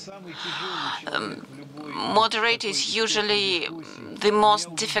 Moderator is usually the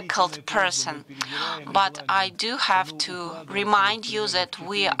most difficult person, but I do have to remind you that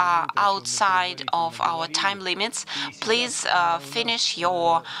we are outside of our time limits. Please finish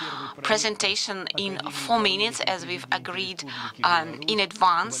your presentation in 4 minutes, as we've agreed in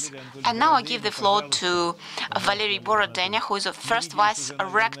advance. And now I give the floor to Valeriy Borodenya, who is the first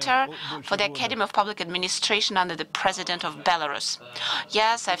Vice-Rector for the Academy of Public Administration under the President of Belarus.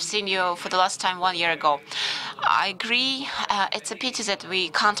 Yes, I've seen you for the last time 1 year ago. I agree, it's a pity that we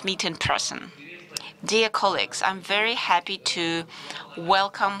can't meet in person. Dear colleagues, I'm very happy to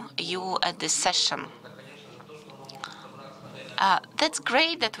welcome you at this session. That's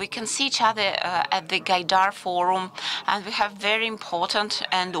great that we can see each other at the Gaidar Forum, and we have very important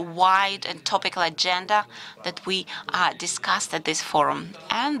and wide and topical agenda that we discussed at this forum.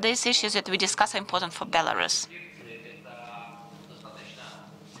 And these issues that we discuss are important for Belarus.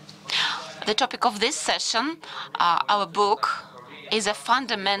 The topic of this session, our book, is a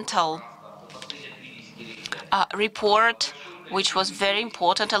fundamental report which was very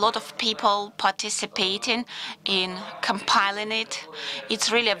important. A lot of people participating in compiling it.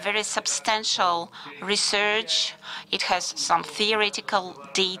 It's really a very substantial research. It has some theoretical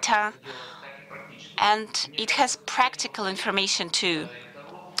data, and it has practical information too.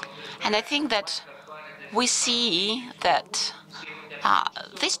 And I think that we see that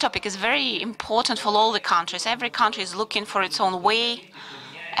this topic is very important for all the countries. Every country is looking for its own way,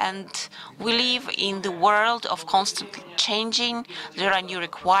 and we live in the world of constantly changing. There are new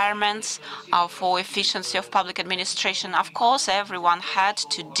requirements for efficiency of public administration. Of course, everyone had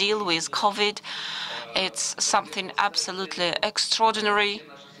to deal with COVID. It's something absolutely extraordinary,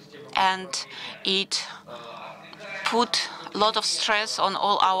 and it put a lot of stress on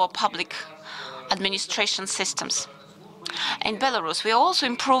all our public administration systems. In Belarus, we are also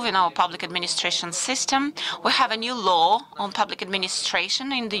improving our public administration system. We have a new law on public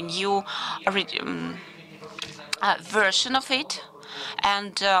administration in the new version of it.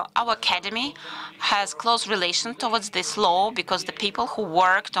 And our academy has close relation towards this law, because the people who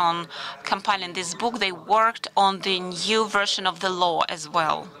worked on compiling this book, they worked on the new version of the law as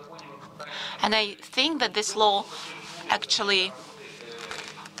well. And I think that this law actually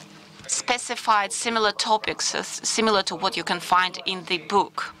specified similar topics, similar to what you can find in the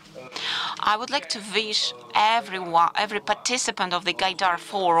book. I would like to wish everyone, every participant of the Gaidar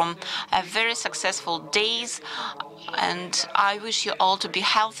Forum, a very successful days, and I wish you all to be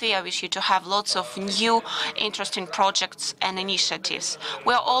healthy. I wish you to have lots of new, interesting projects and initiatives.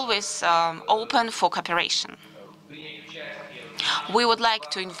 We are always open for cooperation. We would like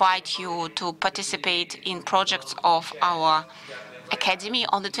to invite you to participate in projects of our Academy.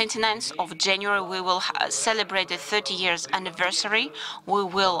 On the 29th of January, we will celebrate the 30 years anniversary. We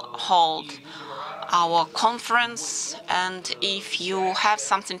will hold our conference, and if you have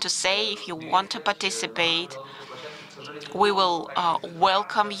something to say, if you want to participate, we will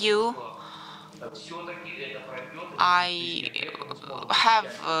welcome you. I'm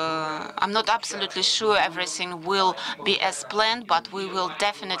not absolutely sure everything will be as planned, but we will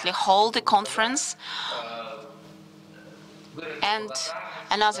definitely hold the conference. And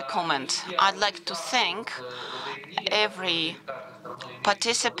another comment, I'd like to thank every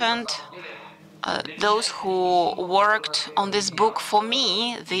participant, those who worked on this book. For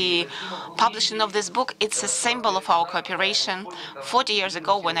me, the publishing of this book, it's a symbol of our cooperation. 40 years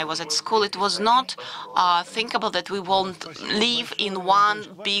ago, when I was at school, it was not thinkable that we won't live in one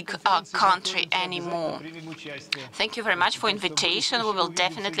big country anymore. Thank you very much for invitation. We will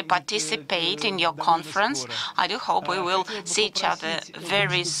definitely participate in your conference. I do hope we will see each other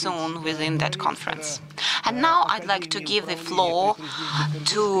very soon within that conference. And now I'd like to give the floor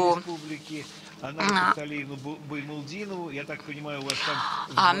to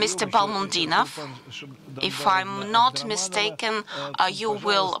Mr. Balmundinov. If I'm not mistaken, you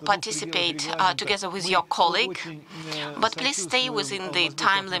will participate together with your colleague, but please stay within the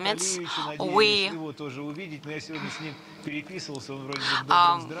time limits. We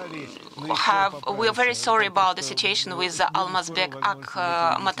are very sorry about the situation with Almazbek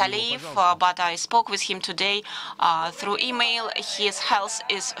Akmataliev, but I spoke with him today through email. His health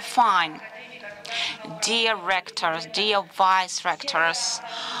is fine. Dear rectors, dear vice-rectors,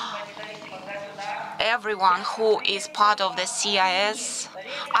 everyone who is part of the CIS,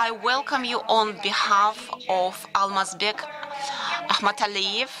 I welcome you on behalf of Almazbek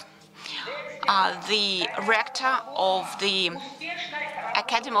Akmataliev, the rector of the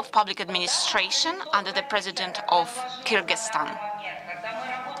Academy of Public Administration under the president of Kyrgyzstan.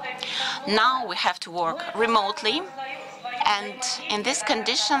 Now we have to work remotely. And in these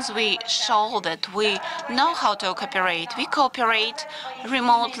conditions, we show that we know how to cooperate. We cooperate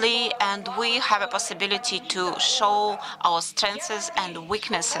remotely, and we have a possibility to show our strengths and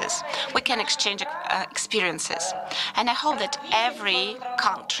weaknesses. We can exchange experiences. And I hope that every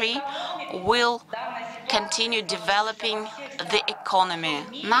country will continue developing the economy.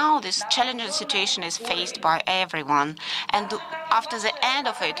 Now this challenging situation is faced by everyone, and after the end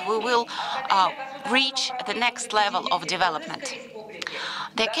of it, we will reach the next level of development.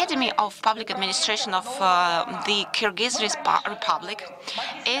 The Academy of Public Administration of the Kyrgyz Republic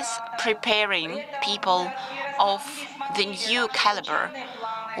is preparing people of the new caliber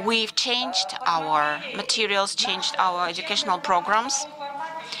We've changed our materials, changed our educational programs,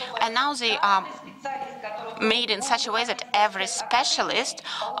 and now they are made in such a way that every specialist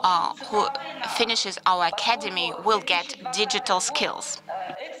who finishes our academy will get digital skills.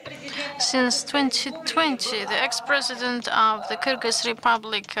 Since 2020, the ex-president of the Kyrgyz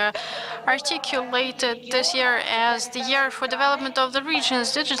Republic articulated this year as the year for development of the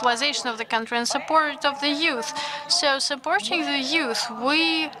regions, digitalization of the country, and support of the youth. So, supporting the youth,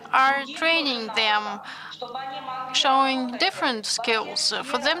 we are training them, showing different skills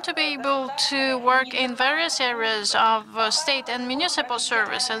for them to be able to work in various areas of state and municipal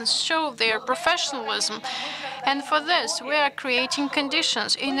service and show their professionalism. And for this, we are creating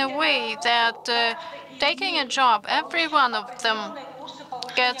conditions in a way that taking a job, every one of them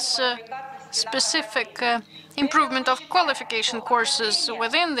gets specific improvement of qualification courses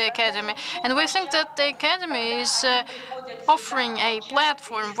within the academy. And we think that the academy is offering a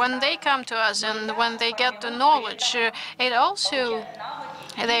platform when they come to us and when they get the knowledge.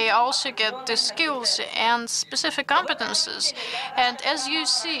 They also get the skills and specific competences. And as you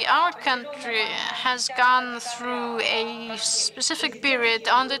see, our country has gone through a specific period.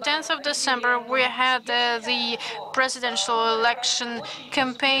 On the 10th of December, we had the presidential election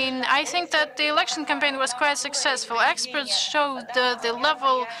campaign. I think that the election campaign was quite successful. Experts showed the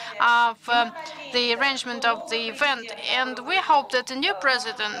level of the arrangement of the event. And we hope that the new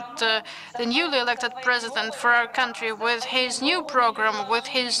president, the newly elected president for our country, with his new program, with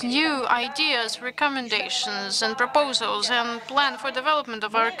his new ideas, recommendations and proposals and plan for development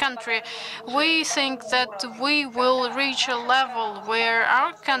of our country, we think that we will reach a level where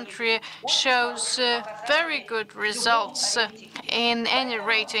our country shows very good results in any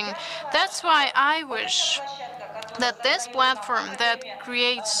rating. That's why I wish that this platform that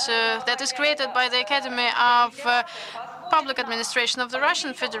is created by the Academy of Public Administration of the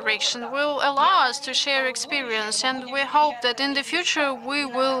Russian Federation will allow us to share experience, and we hope that in the future we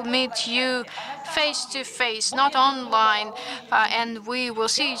will meet you face to face, not online, and we will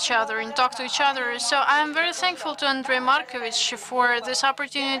see each other and talk to each other. So I'm very thankful to Andrey Markovich for this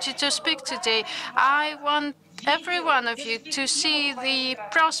opportunity to speak today. I want every one of you to see the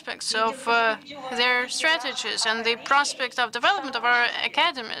prospects of their strategies and the prospect of development of our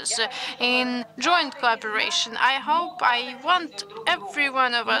academies in joint cooperation. I want every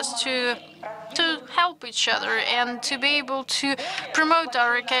one of us to help each other and to be able to promote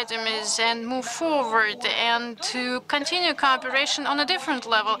our academies and move forward and to continue cooperation on a different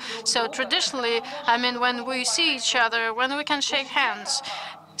level. So traditionally, I mean, when we see each other, when we can shake hands.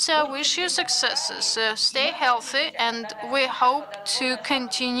 So wish you successes, stay healthy, and we hope to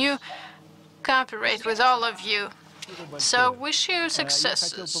continue cooperate with all of you. So wish you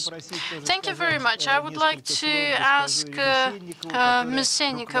successes. Thank you very much. I would like to ask Ms.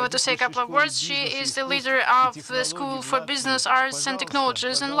 Sennikova to say a couple of words. She is the leader of the School for Business, Arts and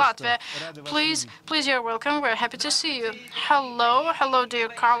Technologies in Latvia. Please, you're welcome. We're happy to see you. Hello, dear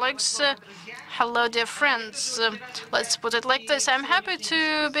colleagues. Hello, dear friends. Let's put it like this. I'm happy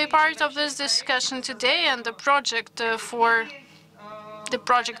to be part of this discussion today and the project for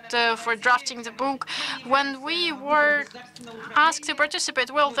drafting the book. When we were asked to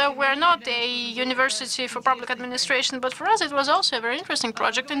participate, well, though we're not a university for public administration, but for us it was also a very interesting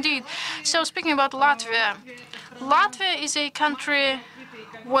project indeed. So speaking about Latvia, Latvia is a country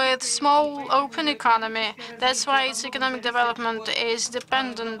with small open economy. That's why its economic development is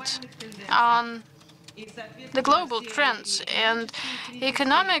dependent on the global trends, and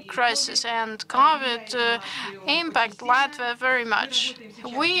economic crisis and COVID impact Latvia very much.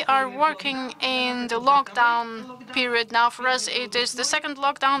 We are working in the lockdown period now. For us, it is the second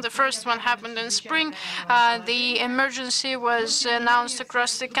lockdown. The first one happened in spring. The emergency was announced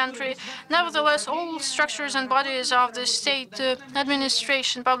across the country. Nevertheless, all structures and bodies of the state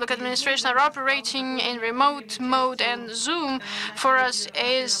administration, public administration, are operating in remote mode, and Zoom for us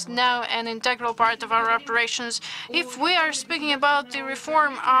is now an integral part of our operations. If we are speaking about the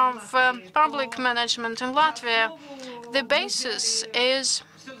reform of public management in Latvia, the basis is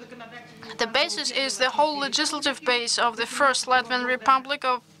the whole legislative base of the first Latvian Republic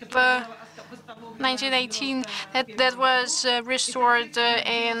of 1918 that was restored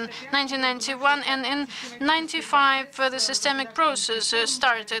in 1991, and in 95 the systemic process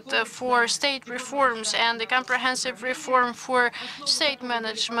started for state reforms and the comprehensive reform for state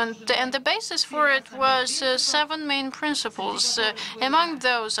management, and the basis for it was 7 main principles. Among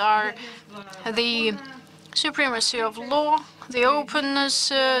those are the supremacy of law, the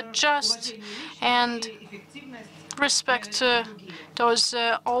openness, just and respect towards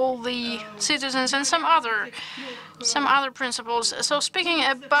all the citizens and some other principles. So speaking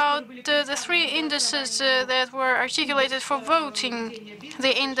about the three indices that were articulated for voting,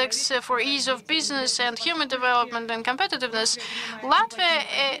 the index for ease of business and human development and competitiveness,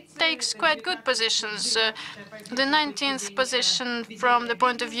 Latvia takes quite good positions. The 19th position from the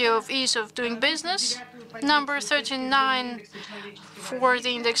point of view of ease of doing business, number 39 for the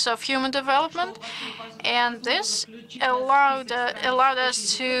index of human development, and this allowed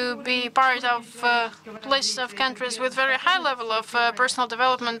us to be part of a list of countries with very high level of personal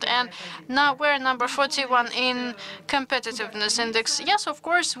development, and now we're number 41 in competitiveness index. Yes, of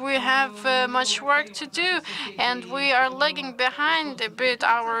course, we have much work to do, and we are lagging behind a bit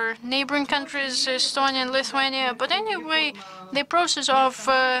our neighboring countries, Estonia and Lithuania. But anyway, the process of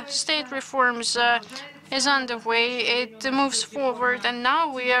state reforms is underway. It moves forward, and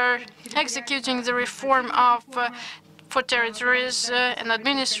now we are executing the reform of for territories and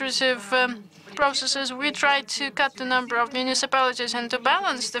administrative processes. We try to cut the number of municipalities and to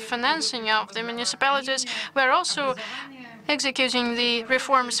balance the financing of the municipalities. We're also executing the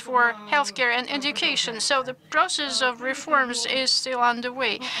reforms for healthcare and education. So the process of reforms is still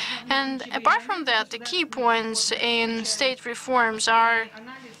underway. And apart from that, the key points in state reforms are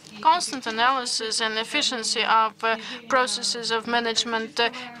constant analysis and efficiency of processes of management,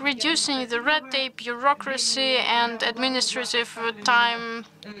 reducing the red tape, bureaucracy, and administrative time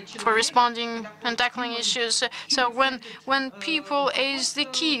for responding and tackling issues. So when people is the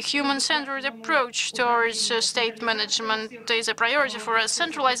key, human-centered approach towards state management is a priority for us.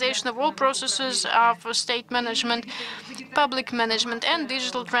 Centralization of all processes of state management, public management, and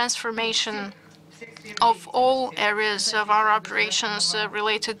digital transformation of all areas of our operations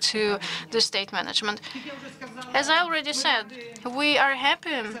related to the state management. As I already said, we are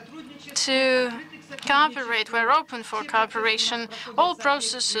happy to cooperate. We're open for cooperation. All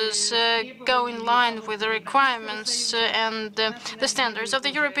processes go in line with the requirements and the standards of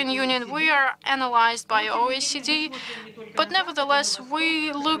the European Union. We are analyzed by OECD, but nevertheless,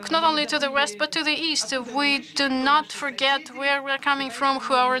 we look not only to the west, but to the east. We do not forget where we're coming from,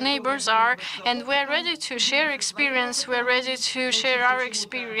 who our neighbors are, and we're ready to share experience. We're ready to share our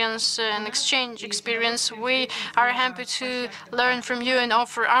experience and exchange experience. We are happy to learn from you and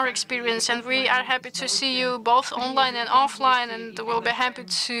offer our experience, and we are happy to see you both online and offline, and we'll be happy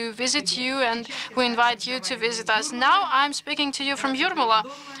to visit you, and we invite you to visit us. Now I'm speaking to you from Yurmala,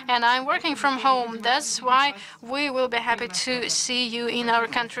 and I'm working from home. That's why we will be happy to see you in our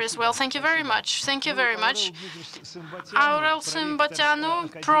country as well. Thank you very much. Thank you very much. Aurel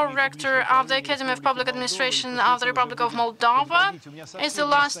Simbatyanu, Pro-Rector of the Academy of Public Administration of the Republic of Moldova, is the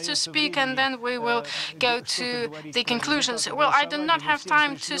last to speak, and then we will go to the conclusions. Well, I do not have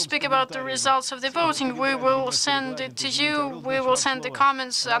time to speak about the results of the voting. We will send it to you. We will send the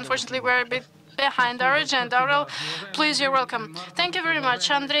comments. Unfortunately, we're a bit behind our agenda. Aurel, please, you're welcome. Thank you very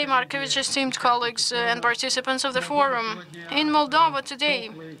much, Andrey, Markovich, esteemed colleagues and participants of the forum. In Moldova today,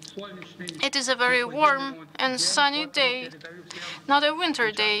 it is a very warm and sunny day, not a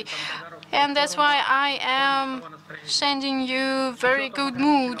winter day, and that's why I am sending you very good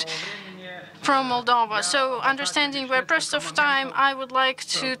mood from Moldova. So, understanding we're pressed of time, I would like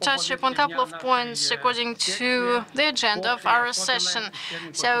to touch upon a couple of points according to the agenda of our session.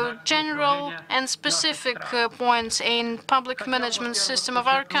 So, general and specific points in public management system of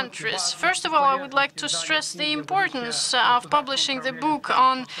our countries. First of all, I would like to stress the importance of publishing the book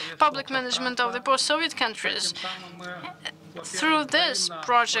on public management of the post-Soviet countries. Through this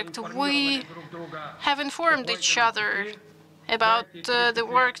project, we have informed each other about the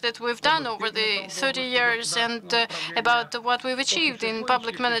work that we've done over the 30 years and about what we've achieved in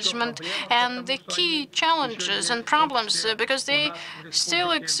public management and the key challenges and problems, because they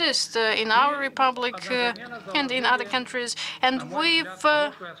still exist in our republic and in other countries. And we've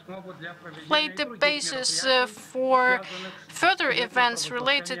laid the basis for further events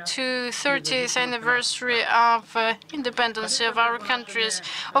related to 30th anniversary of independence of our countries.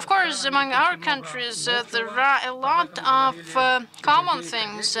 Of course, among our countries, there are a lot of common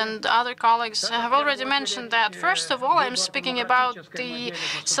things, and other colleagues have already mentioned that. First of all, I'm speaking about the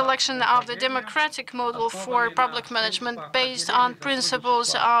selection of the democratic model for public management based on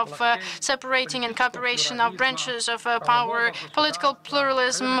principles of separating and cooperation of branches of power, political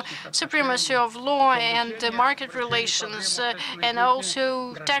pluralism, supremacy of law, and market relations. and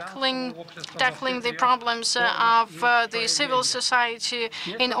also tackling the problems of the civil society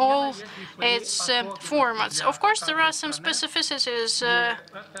in all its formats. Of course, there are some specificities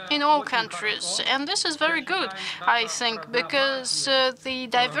in all countries, and this is very good, I think, because the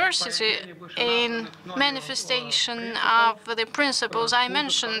diversity in manifestation of the principles I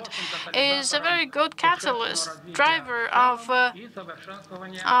mentioned is a very good catalyst, driver of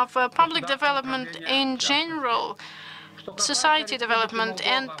public development in general, society development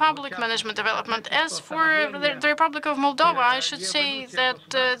and public management development. As for the Republic of Moldova, I should say that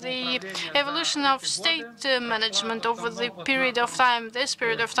the evolution of state management over this period of time,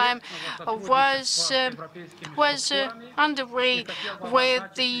 was underway with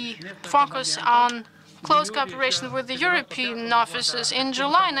the focus on close cooperation with the European offices. In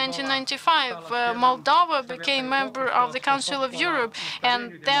July 1995, Moldova became member of the Council of Europe,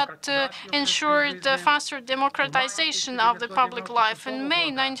 and that ensured the faster democratization of the public life. In May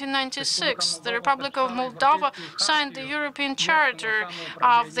 1996, the Republic of Moldova signed the European Charter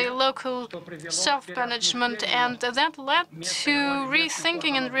of the local self-management, and that led to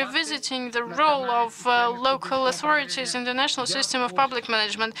rethinking and revisiting the role of local authorities in the national system of public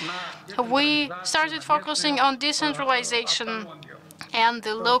management. We started focusing on decentralization and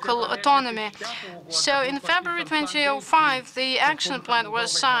the local autonomy. So in February 2005, the action plan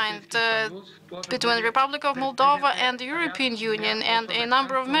was signed between the Republic of Moldova and the European Union, and a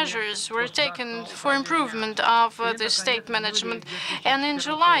number of measures were taken for improvement of the state management. And in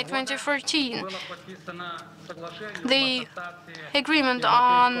July 2014, the agreement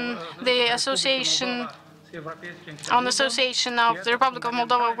on the association of the Republic of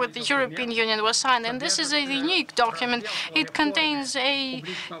Moldova with the European Union was signed, and this is a unique document. It contains a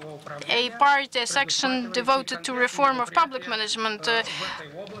section devoted to reform of public management,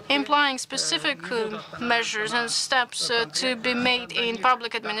 implying specific measures and steps to be made in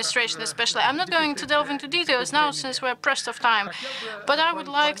public administration especially. I'm not going to delve into details now since we're pressed of time, but I would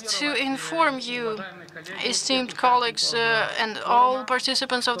like to inform you, esteemed colleagues and all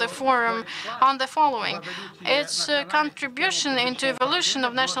participants of the forum, on the following. Its contribution into evolution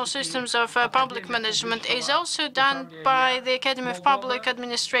of national systems of public management is also done by the Academy of Public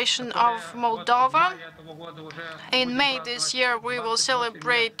Administration of Moldova. In May this year, we will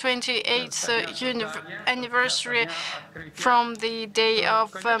celebrate 28th anniversary from the day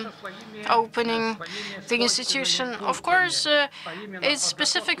of opening the institution. Of course, its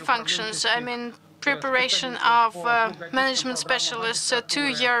specific functions, preparation of management specialists,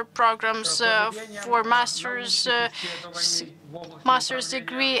 2-year programs for master's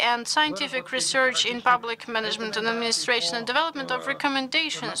degree and scientific research in public management and administration, and development of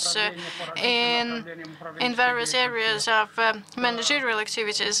recommendations in various areas of managerial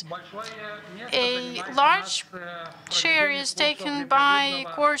activities. A large share is taken by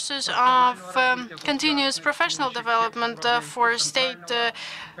courses of continuous professional development for state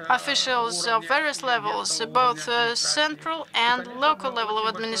officials of various levels, both central and local level of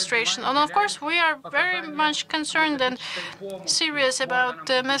administration. And of course, we are very much concerned and serious about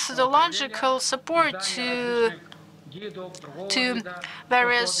methodological support to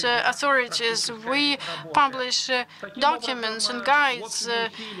various authorities. We publish documents and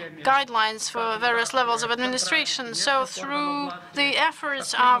guidelines for various levels of administration. So through the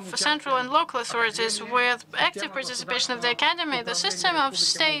efforts of central and local authorities, with active participation of the Academy, the system of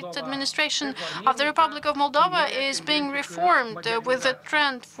state administration of the Republic of Moldova is being reformed with a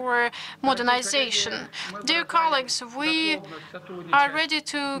trend for modernization. Dear colleagues, we are ready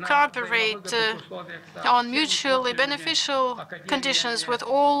to cooperate on mutually beneficial conditions with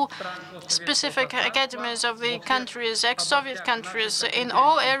all specific academies of the countries, ex-Soviet countries, in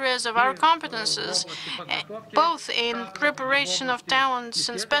all areas of our competences, both in preparation of talents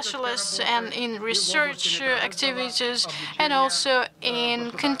and specialists and in research activities, and also in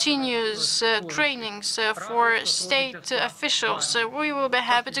continuous trainings for state officials. We will be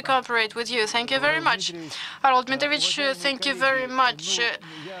happy to cooperate with you. Thank you very much. Harold Dmitrovich, thank you very much.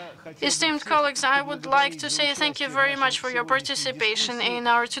 Esteemed colleagues, I would like to say thank you very much for your participation in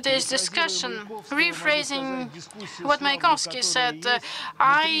our today's discussion. Rephrasing what Mayakovsky said,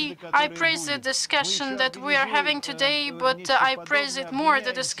 I praise the discussion that we are having today, but I praise it more,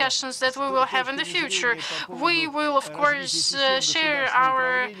 the discussions that we will have in the future. We will, of course, share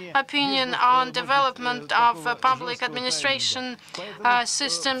our opinion on development of public administration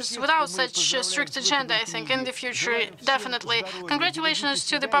systems without such a strict agenda, I think, in the future, definitely. Congratulations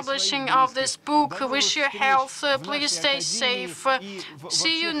to the publishing of this book. Wish you health. Please stay safe.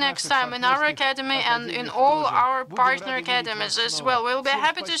 See you next time in our academy and in all our partner academies as well. We'll be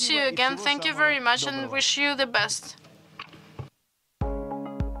happy to see you again. Thank you very much and wish you the best.